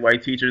the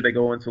white teacher. They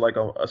go into like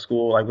a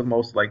school like with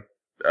most like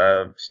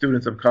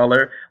students of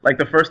color. Like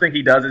the first thing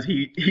he does is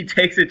he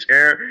takes a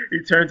chair, he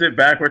turns it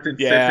backwards and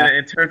sits in it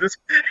and turns his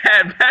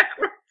hat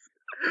backwards.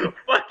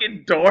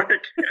 Fucking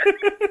dork.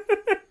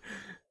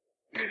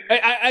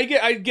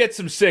 I get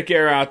some sick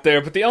air out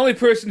there, but the only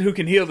person who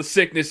can heal the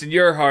sickness in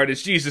your heart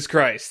is Jesus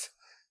Christ.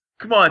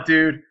 Come on,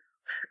 dude.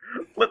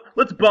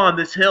 Let's bond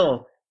this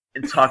hill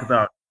and talk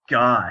about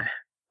God.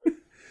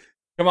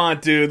 Come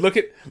on, dude. Look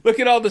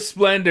at all the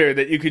splendor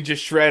that you could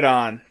just shred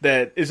on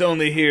that is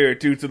only here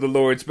due to the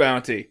Lord's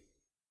bounty.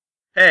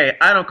 Hey,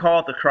 I don't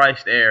call it the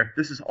Christ air.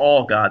 This is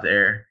all God's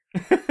air.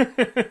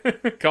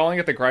 Calling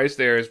it the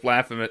Christ air is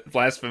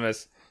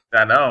blasphemous.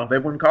 I know. They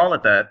wouldn't call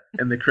it that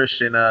in the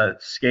Christian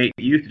Skate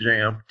Youth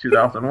Jam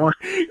 2001.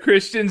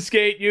 Christian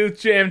Skate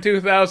Youth Jam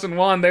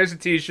 2001. There's a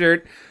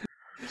t-shirt.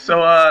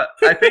 So, I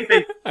think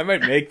they... I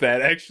might make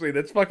that, actually.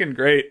 That's fucking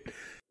great.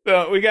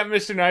 So, we got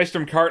Mr.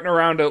 Nystrom carting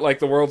around at,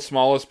 the world's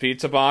smallest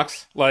pizza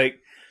box.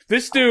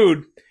 This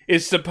dude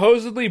is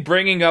supposedly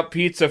bringing up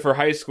pizza for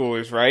high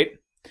schoolers, right?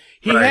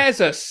 He has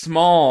a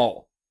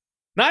small.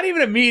 Not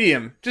even a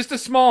medium, just a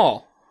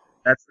small.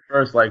 That's the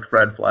first,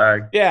 red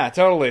flag. Yeah,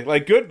 totally.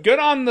 Good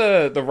on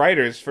the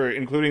writers for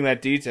including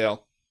that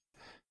detail.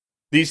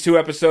 These two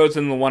episodes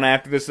and the one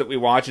after this that we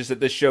watch is that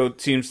this show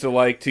seems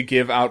to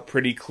give out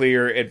pretty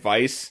clear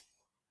advice.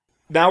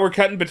 Now we're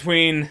cutting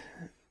between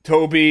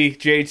Toby,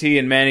 JT,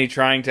 and Manny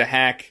trying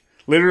to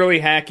literally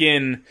hack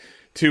in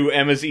to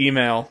Emma's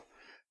email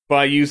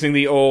by using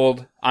the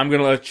old, I'm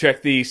going to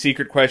check the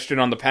secret question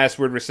on the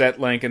password reset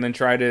link and then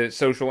try to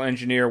social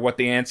engineer what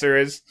the answer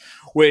is,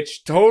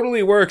 which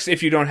totally works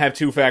if you don't have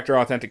two-factor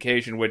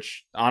authentication,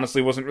 which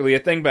honestly wasn't really a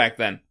thing back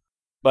then.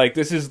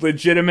 This is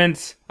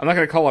legitimate, I'm not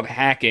going to call it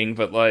hacking,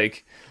 but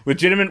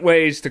legitimate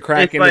ways to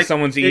crack into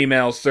someone's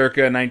email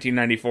circa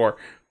 1994.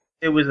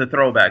 It was a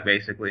throwback,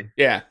 basically.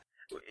 Yeah.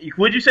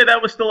 Would you say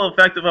that was still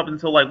effective up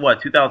until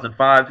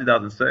 2005,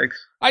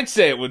 2006? I'd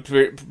say it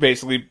would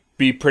basically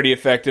be pretty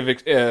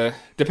effective,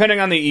 depending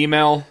on the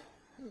email,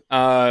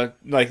 the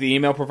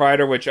email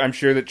provider, which I'm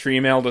sure that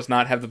Treemail does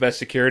not have the best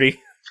security.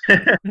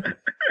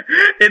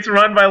 It's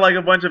run by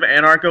a bunch of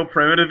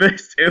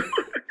anarcho-primitivists too.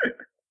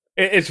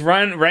 It's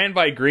ran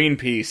by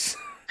Greenpeace.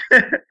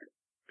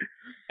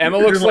 Emma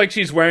looks like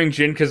she's wearing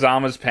Jin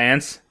Kazama's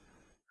pants.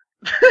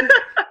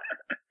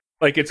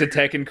 Like it's a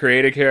Tekken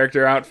Creator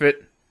character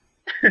outfit.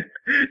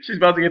 She's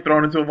about to get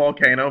thrown into a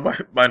volcano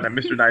by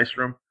Mr.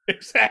 Nystrom.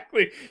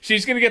 Exactly.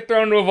 She's going to get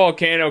thrown into a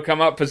volcano,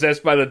 come out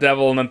possessed by the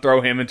devil, and then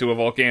throw him into a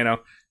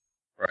volcano.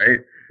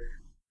 Right.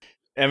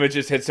 Emma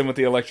just hits him with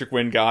the electric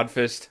wind god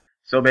fist.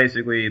 So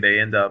basically, they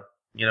end up,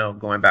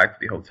 going back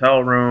to the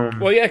hotel room.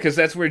 Well, yeah, because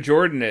that's where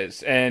Jordan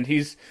is, and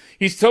he's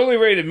totally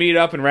ready to meet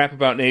up and rap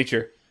about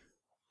nature.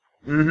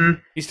 Mm-hmm.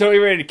 He's totally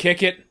ready to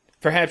kick it,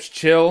 perhaps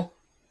chill.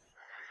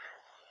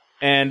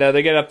 And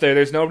they get up there.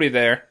 There's nobody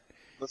there.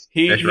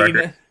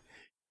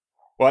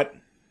 What?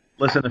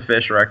 Listen to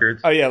Fish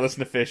Records. Oh, yeah, listen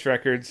to Fish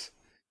Records.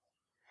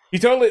 He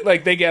totally,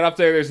 they get up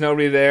there, there's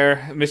nobody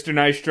there. Mr.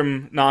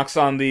 Nystrom knocks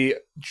on the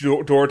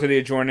door to the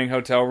adjoining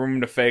hotel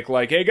room to fake,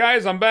 hey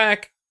guys, I'm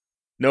back.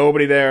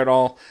 Nobody there at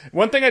all.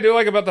 One thing I do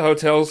like about the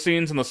hotel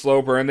scenes and the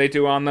slow burn they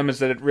do on them is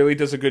that it really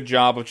does a good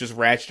job of just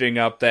ratcheting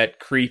up that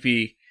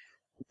creepy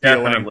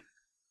feeling. Definitely.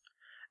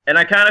 And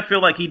I kind of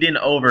feel like he didn't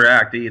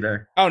overact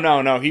either. Oh,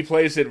 no, he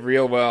plays it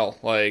real well.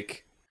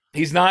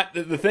 He's not,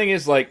 the thing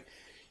is,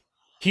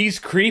 He's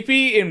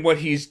creepy in what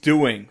he's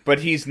doing,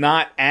 but he's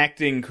not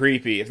acting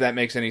creepy, if that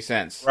makes any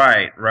sense.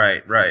 Right.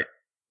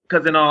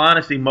 Because in all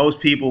honesty, most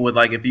people would,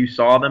 like, if you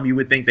saw them, you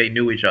would think they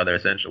knew each other,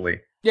 essentially.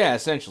 Yeah,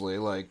 essentially.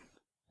 Like,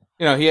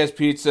 you know, he has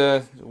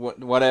pizza,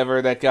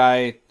 whatever. That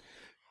guy,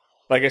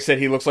 like I said,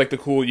 he looks like the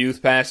cool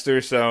youth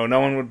pastor, so no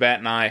one would bat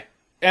an eye.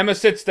 Emma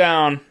sits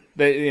down.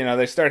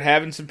 They start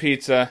having some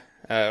pizza,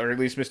 or at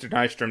least Mr.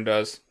 Nystrom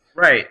does.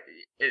 Right.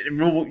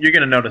 You're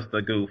going to notice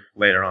the goof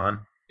later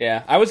on.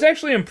 Yeah, I was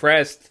actually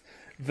impressed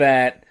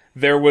that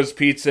there was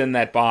pizza in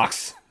that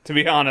box, to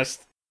be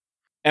honest.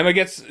 Emma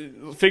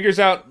figures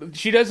out,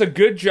 she does a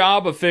good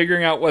job of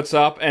figuring out what's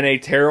up and a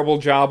terrible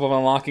job of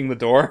unlocking the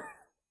door.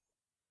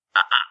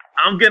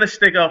 I'm going to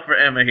stick up for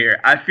Emma here.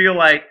 I feel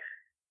like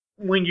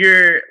when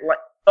you're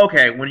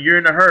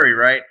in a hurry,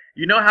 right?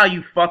 You know how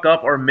you fuck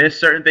up or miss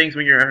certain things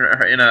when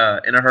you're in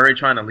a hurry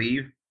trying to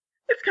leave?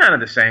 It's kind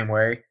of the same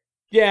way.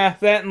 Yeah,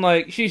 that and,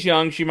 like, she's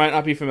young, she might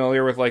not be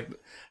familiar with, like,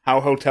 how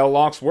hotel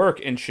locks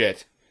work and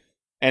shit.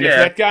 And if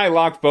that guy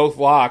locked both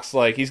locks,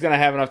 like, he's gonna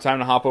have enough time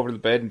to hop over to the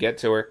bed and get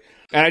to her.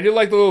 And I do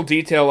like the little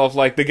detail of,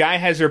 like, the guy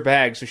has her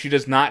bag, so she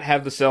does not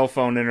have the cell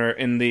phone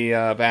in the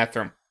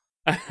bathroom.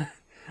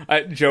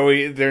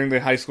 Joey, during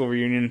the high school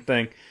reunion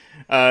thing,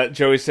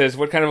 Joey says,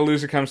 what kind of a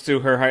loser comes to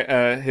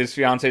his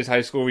fiance's high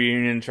school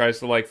reunion and tries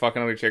to, like, fuck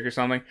another chick or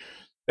something?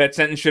 That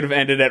sentence should have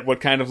ended at, what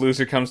kind of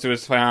loser comes to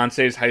his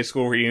fiance's high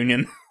school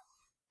reunion?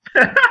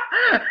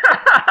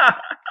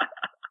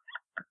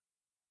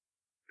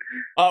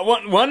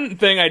 One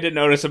thing I did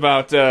notice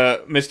about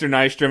Mr.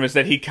 Nystrom is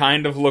that he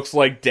kind of looks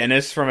like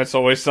Dennis from It's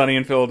Always Sunny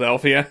in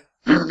Philadelphia.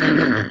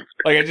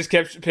 Like, I just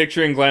kept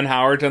picturing Glenn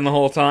Howerton the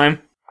whole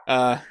time.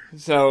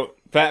 So,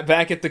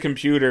 back at the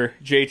computer,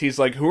 JT's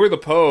like, who are the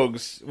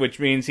Pogues? Which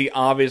means he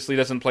obviously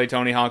doesn't play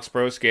Tony Hawk's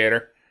Pro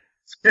Skater.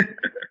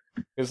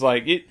 It's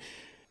like,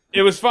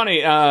 it was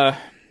funny.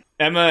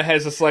 Emma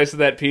has a slice of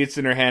that pizza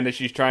in her hand as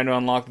she's trying to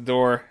unlock the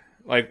door.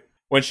 Like,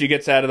 when she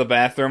gets out of the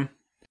bathroom.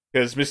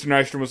 Because Mr.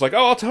 Nystrom was like,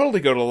 oh, I'll totally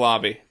go to the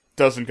lobby.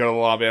 Doesn't go to the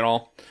lobby at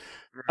all.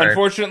 Right.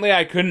 Unfortunately,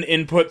 I couldn't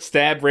input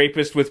stab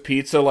rapist with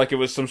pizza like it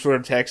was some sort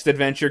of text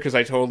adventure, because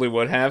I totally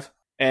would have.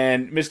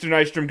 And Mr.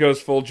 Nystrom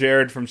goes full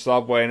Jared from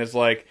Subway and is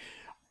like,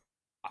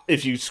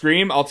 if you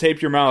scream, I'll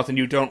tape your mouth, and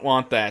you don't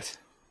want that.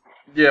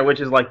 Yeah, which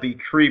is like the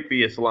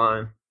creepiest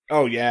line.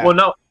 Oh, yeah. Well,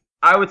 no,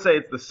 I would say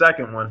it's the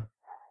second one.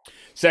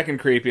 Second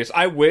creepiest.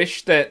 I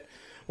wish that...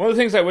 One of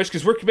the things I wish,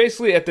 because we're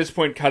basically at this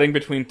point cutting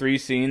between 3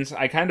 scenes,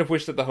 I kind of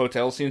wish that the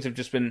hotel scenes have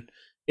just been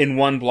in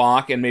one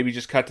block and maybe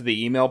just cut to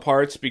the email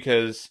parts,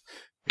 because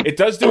it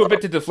does do a bit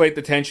to deflate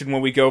the tension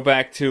when we go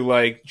back to,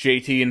 like,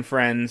 JT and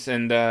friends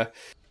and, I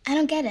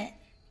don't get it.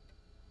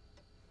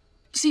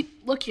 See,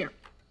 look here.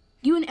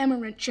 You and Emma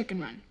rent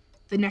Chicken Run.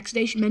 The next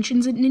day she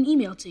mentions it in an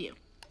email to you.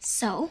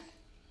 So?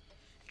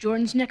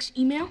 Jordan's next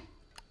email?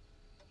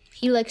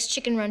 He likes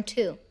Chicken Run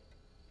too.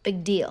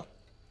 Big deal.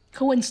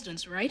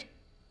 Coincidence, right?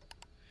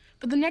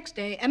 But the next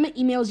day, Emma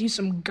emails you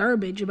some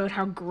garbage about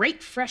how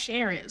great fresh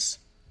air is.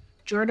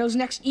 Jordo's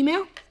next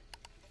email?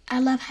 I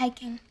love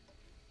hiking.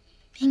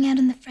 Being out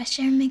in the fresh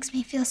air makes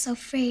me feel so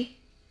free.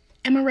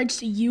 Emma writes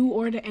to you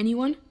or to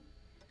anyone.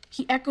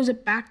 He echoes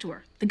it back to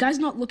her. The guy's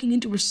not looking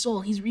into her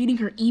soul. He's reading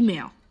her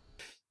email.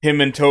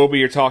 Him and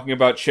Toby are talking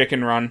about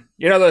Chicken Run.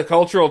 You know, the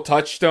cultural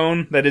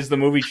touchstone that is the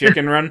movie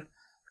Chicken Run?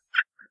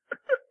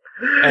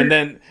 And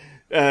then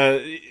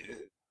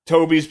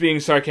Toby's being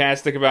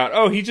sarcastic about,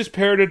 oh, he just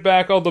parroted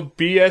back all the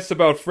BS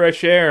about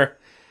fresh air.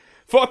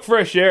 Fuck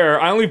fresh air.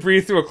 I only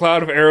breathe through a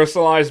cloud of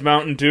aerosolized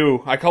Mountain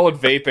Dew. I call it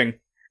vaping.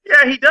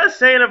 Yeah, he does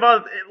say it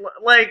about,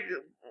 like,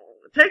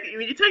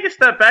 when you take a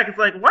step back, it's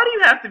like, why do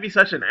you have to be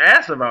such an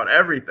ass about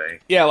everything?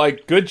 Yeah,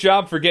 like, good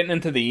job for getting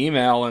into the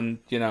email and,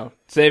 you know,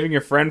 saving your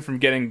friend from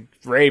getting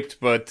raped,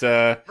 but,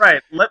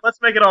 Right,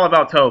 let's make it all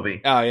about Toby.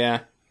 Oh,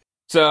 yeah.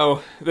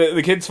 So,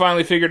 the kids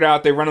finally figured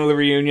out, they run to the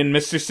reunion.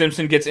 Mr.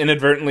 Simpson gets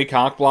inadvertently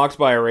cock-blocked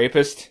by a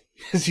rapist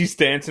as he's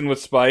dancing with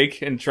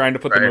Spike and trying to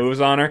put the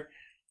moves on her.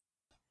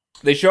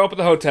 They show up at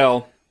the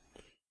hotel.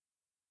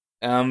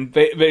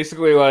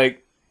 Basically,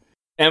 like,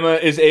 Emma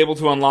is able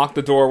to unlock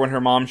the door when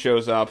her mom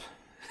shows up.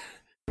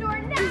 Door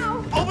now!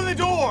 Open the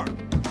door!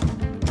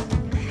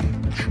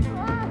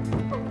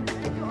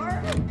 Open the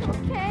door.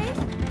 Okay?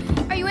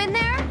 Are you in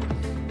there?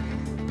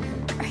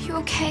 Are you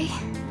okay?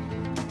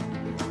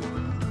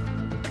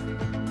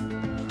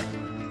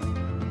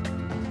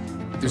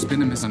 There's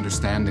been a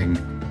misunderstanding.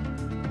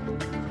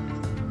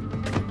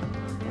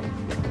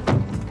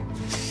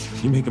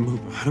 You make a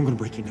move, I'm gonna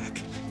break your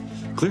neck.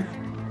 Clear?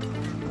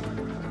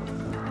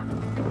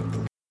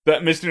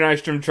 That Mr.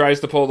 Nystrom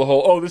tries to pull the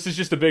whole, oh, this is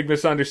just a big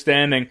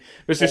misunderstanding.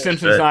 Mr.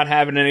 Simpson's not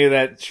having any of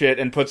that shit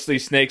and puts the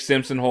Snake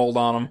Simpson hold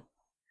on him.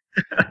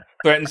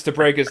 Threatens to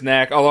break his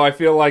neck, although I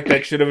feel like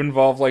that should have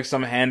involved like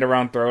some hand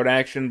around throat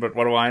action, but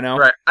what do I know?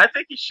 Right, I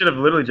think he should have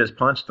literally just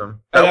punched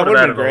him. That would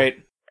have been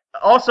great.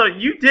 Also,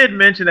 you did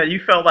mention that you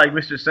felt like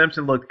Mr.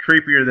 Simpson looked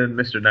creepier than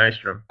Mr.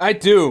 Nystrom. I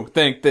do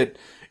think that,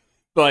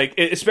 like,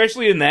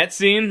 especially in that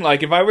scene,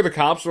 like, if I were the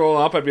cops roll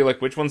up, I'd be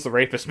like, which one's the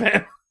rapist,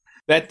 man?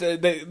 That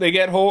they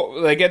get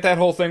that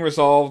whole thing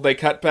resolved. They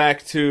cut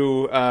back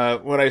to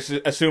what I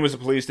assume is a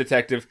police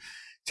detective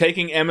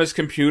taking Emma's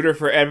computer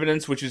for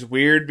evidence, which is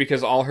weird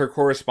because all her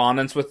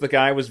correspondence with the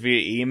guy was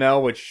via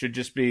email, which should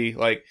just be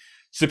like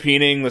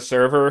subpoenaing the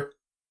server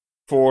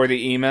for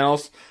the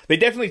emails. They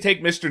definitely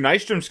take Mr.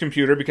 Nystrom's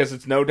computer because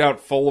it's no doubt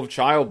full of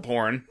child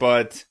porn,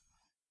 but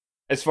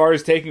as far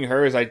as taking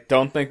hers, I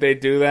don't think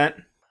they'd do that.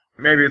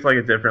 Maybe it's like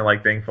a different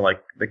like thing for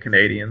like the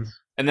Canadians.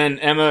 And then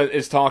Emma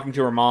is talking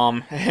to her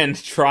mom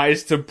and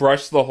tries to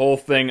brush the whole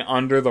thing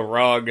under the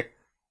rug.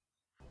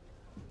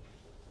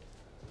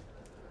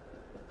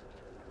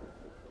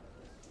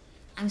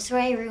 I'm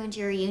sorry I ruined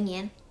your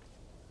reunion.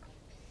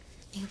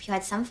 I hope you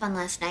had some fun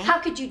last night. How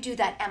could you do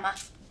that, Emma?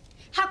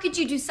 How could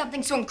you do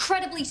something so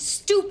incredibly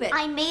stupid?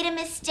 I made a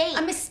mistake.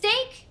 A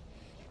mistake?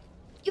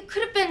 You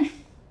could have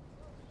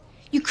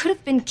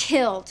been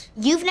killed.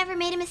 You've never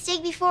made a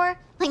mistake before?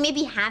 Like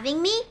maybe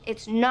having me?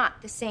 It's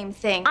not the same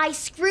thing. I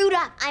screwed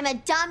up. I'm a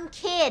dumb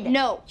kid.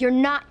 No, you're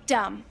not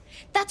dumb.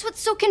 That's what's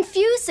so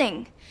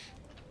confusing.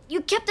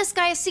 You kept this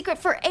guy a secret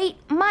for 8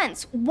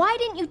 months. Why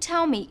didn't you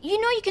tell me?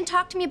 You know you can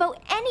talk to me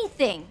about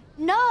anything.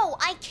 No,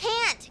 I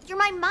can't. You're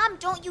my mom.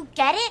 Don't you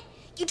get it?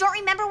 You don't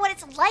remember what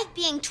it's like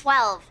being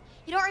 12.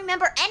 You don't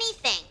remember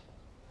anything.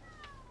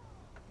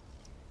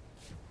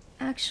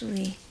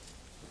 Actually,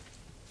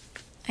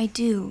 I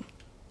do.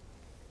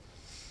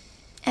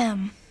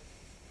 Em,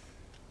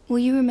 will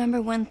you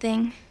remember one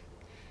thing?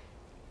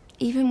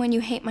 Even when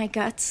you hate my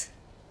guts,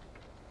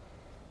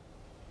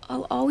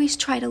 I'll always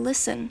try to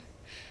listen.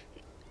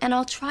 And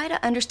I'll try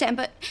to understand,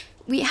 but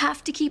we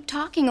have to keep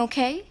talking,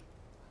 okay?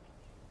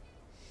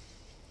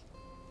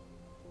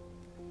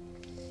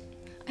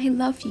 I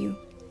love you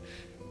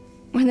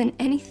more than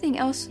anything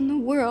else in the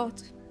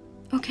world,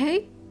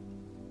 okay?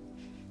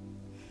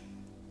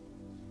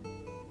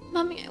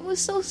 Mommy, I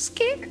was so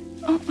scared.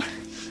 Oh,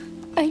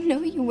 I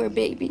know you were,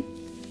 baby.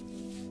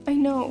 I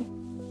know.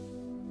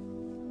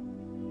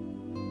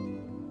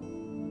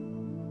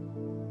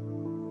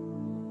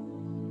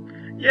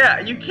 Yeah,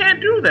 you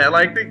can't do that.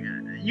 Like,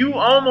 you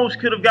almost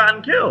could have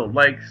gotten killed.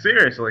 Like,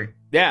 seriously.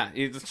 Yeah,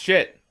 it's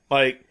shit.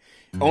 Like,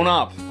 own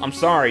up. I'm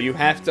sorry, you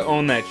have to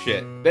own that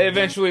shit. They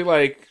eventually,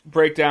 like,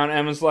 break down.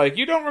 Emma's like,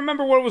 you don't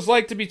remember what it was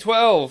like to be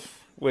 12.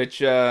 Which,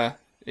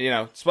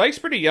 Spike's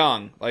pretty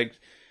young. Like,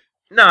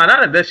 no,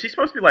 not at this. She's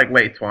supposed to be, like,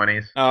 late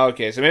 20s. Oh,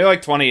 okay, so maybe,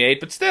 like, 28,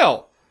 but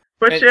still.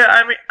 But, yeah,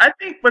 I mean, I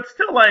think, but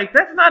still, like,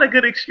 that's not a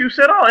good excuse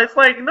at all. It's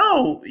like,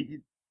 no,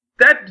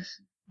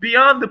 that's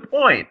beyond the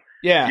point.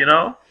 Yeah. You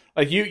know?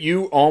 Like,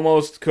 you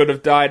almost could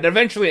have died. And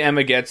eventually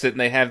Emma gets it, and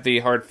they have the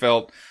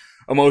heartfelt,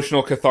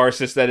 emotional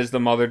catharsis that is the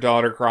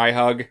mother-daughter cry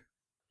hug.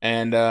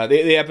 And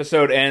the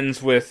episode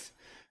ends with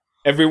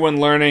everyone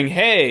learning,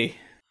 hey,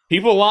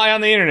 people lie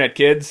on the internet,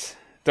 kids.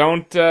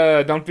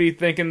 Don't be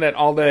thinking that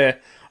all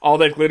that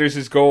glitters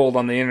is gold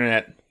on the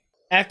internet.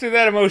 After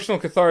that emotional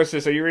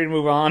catharsis, are you ready to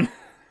move on?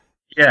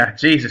 Yeah,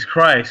 Jesus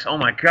Christ. Oh,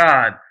 my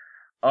God.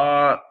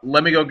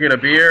 Let me go get a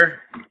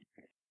beer.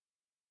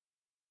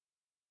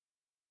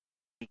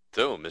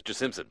 So, Mr.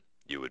 Simpson,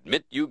 you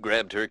admit you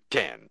grabbed her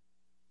can.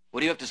 What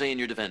do you have to say in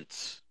your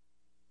defense?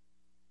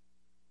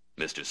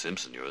 Mr.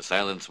 Simpson, your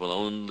silence will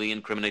only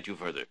incriminate you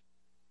further.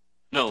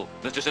 No,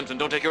 Mr. Simpson,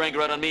 don't take your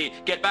anger out on me.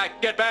 Get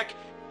back, get back!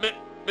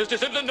 Mr.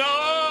 Simpson,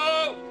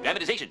 no!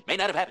 Dramatization may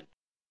not have happened.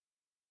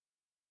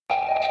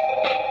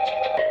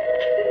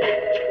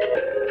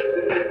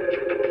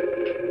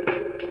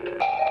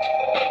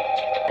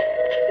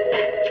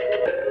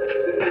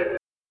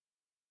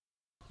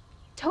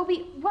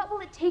 Toby, what will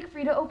it take for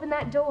you to open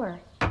that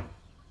door?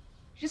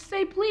 Just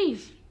say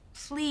please.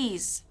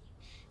 Please.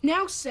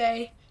 Now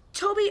say,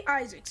 Toby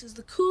Isaacs is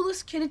the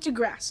coolest kid at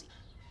Degrassi.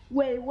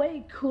 Way,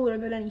 way cooler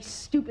than any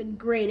stupid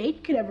grade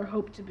 8 could ever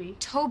hope to be.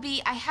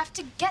 Toby, I have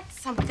to get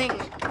something.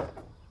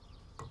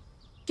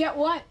 Get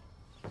what?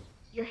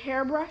 Your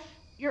hairbrush?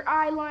 Your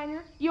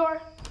eyeliner?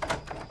 Your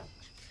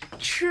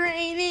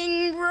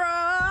training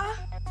bra?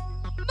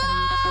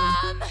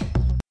 Mom!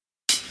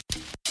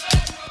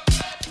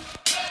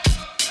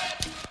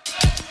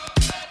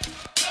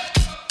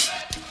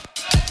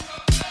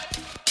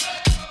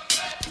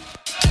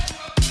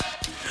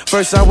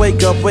 First I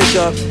wake up,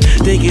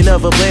 thinking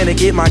of a plan to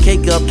get my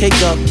cake up.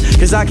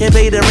 Cause I can't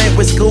pay the rent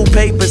with school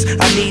papers.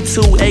 I need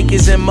 2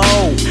 acres and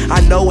more. I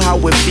know how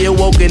it feel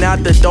woken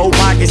out the dough.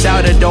 Pockets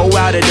out the dough,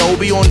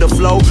 be on the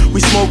floor. We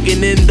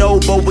smoking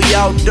indo, but we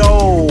out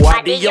though.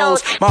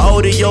 Adios, my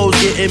ODO's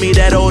getting me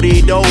that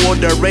OD dough on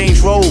the Range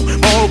Road.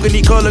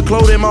 Mahogany color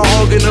clothing, my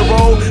hog in the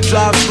road.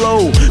 Drive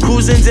slow,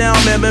 cruising down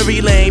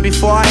memory lane.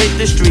 Before I hit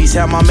the streets,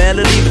 have my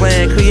melody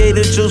playing.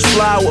 Creative juice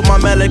fly with my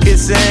melody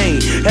sing.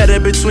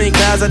 Headed between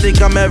clouds, I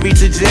think I'm married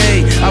to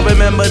Jay. I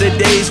remember the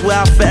days where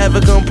I forever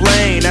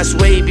complained. That's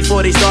way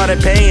before they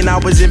started paying, I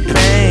was in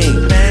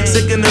pain.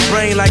 Sick in the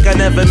brain like I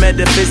never met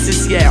the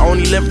physics yet.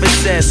 Only live for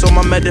sex, so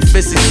my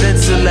metaphysics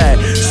intellect.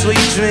 Sweet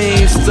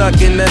dreams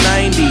stuck in the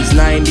 90s.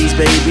 90s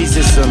babies,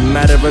 it's a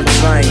matter of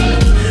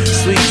timing.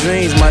 Sweet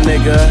dreams, my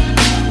nigga.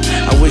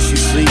 I wish you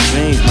sweet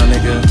dreams, my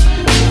nigga.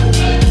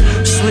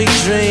 Sweet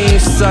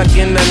dreams stuck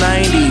in the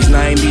 90s.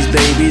 90s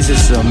babies,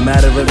 it's a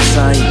matter of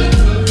time.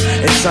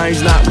 And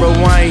time's not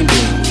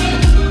rewinding.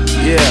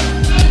 Yeah.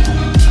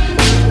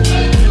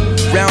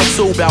 Round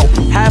two, about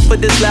half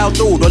of this loud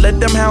dude. Don't let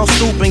them hounds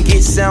stoop and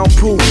get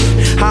soundproof.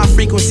 High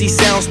frequency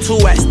sounds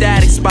too at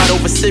static spot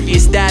over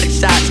serious static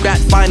shots. Scrap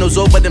finals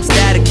over them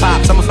static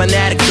pops. I'm a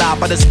fanatic flop,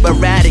 but a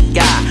sporadic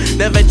guy.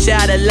 Never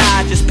chat a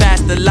lie, just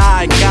pass the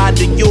lie. God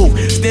the youth,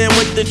 stand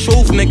with the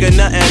truth, nigga.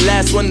 Nothing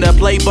less when the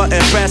play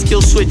button press.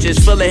 Kill switches,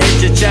 fill it,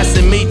 hit your chest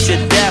and meet your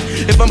death.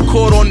 If I'm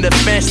caught on the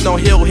fence, no,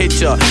 he'll hit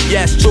ya.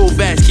 Yes, true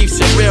vets keeps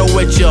it real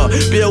with ya.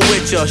 Build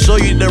with ya, show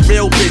you the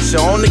real picture.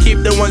 Only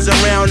keep the ones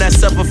around that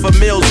suffer for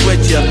meals with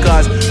ya.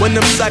 Cause when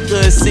them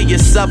suckers see you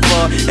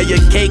suffer and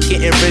your cake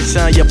getting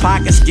richer, your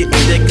pockets getting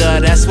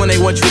thicker, that's when they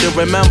want you to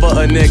remember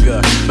a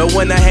nigga. But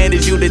when I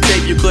handed you the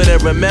tape, you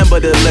couldn't remember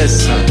to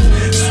listen.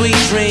 Sweet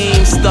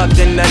dreams stuck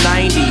in the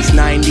 90s.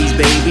 90s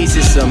babies,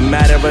 it's a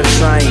matter of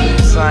time.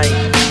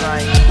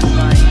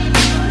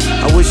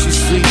 I wish you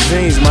sweet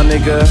dreams, my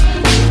nigga.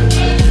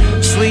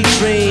 Sweet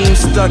dreams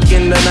stuck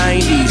in the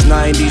 90s.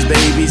 90s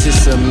babies,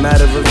 it's a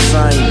matter of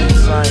time.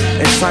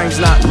 And time's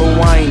not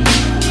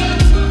rewinding.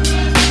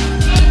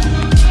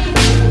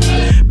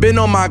 Been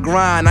on my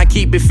grind, I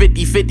keep it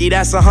 50-50,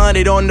 that's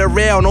 100 on the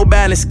rail, no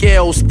balance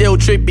scale, still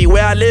trippy.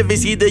 Where I live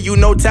is either you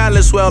no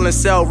talent swell and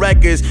sell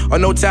records, or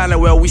no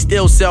talent well, we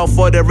still sell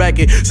for the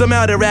record.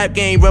 Somehow the rap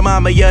game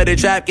remind me of the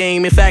trap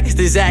game. In fact, it's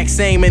the exact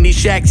same, and these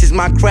tracks is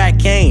my crack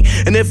cane.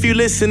 And if you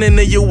listening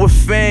to you with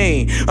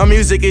fame, our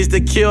music is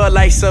the cure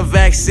like some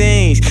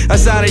vaccines. I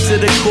signed it to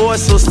the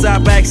course, so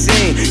stop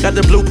vaccine. Got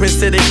the blueprints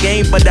to the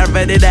game, but I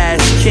read it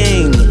as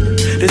king.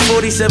 There's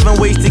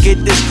 47 ways to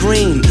get this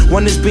green.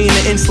 One is being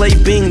an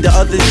enslaved being, the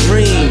other's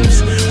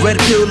dreams. Red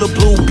pill or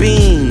blue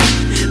beam.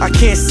 I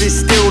can't sit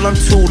still, I'm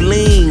too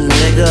lean,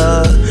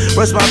 nigga.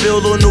 Rush my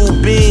bill on new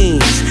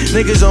beans.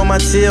 Niggas on my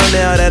tail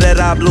now that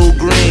I blue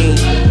green.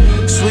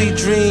 Sweet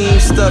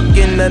dreams stuck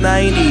in the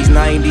 90s.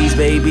 90s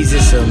babies,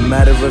 it's a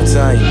matter of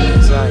time.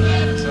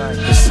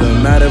 It's a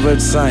matter of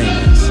time.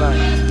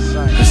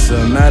 It's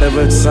a matter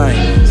of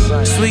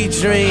time. Sweet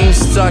dreams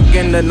stuck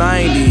in the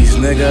 90s,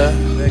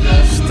 nigga.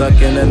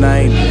 Stuck in the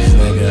 90s,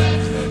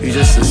 nigga. You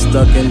just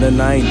stuck in the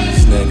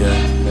 90s,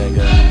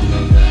 nigga.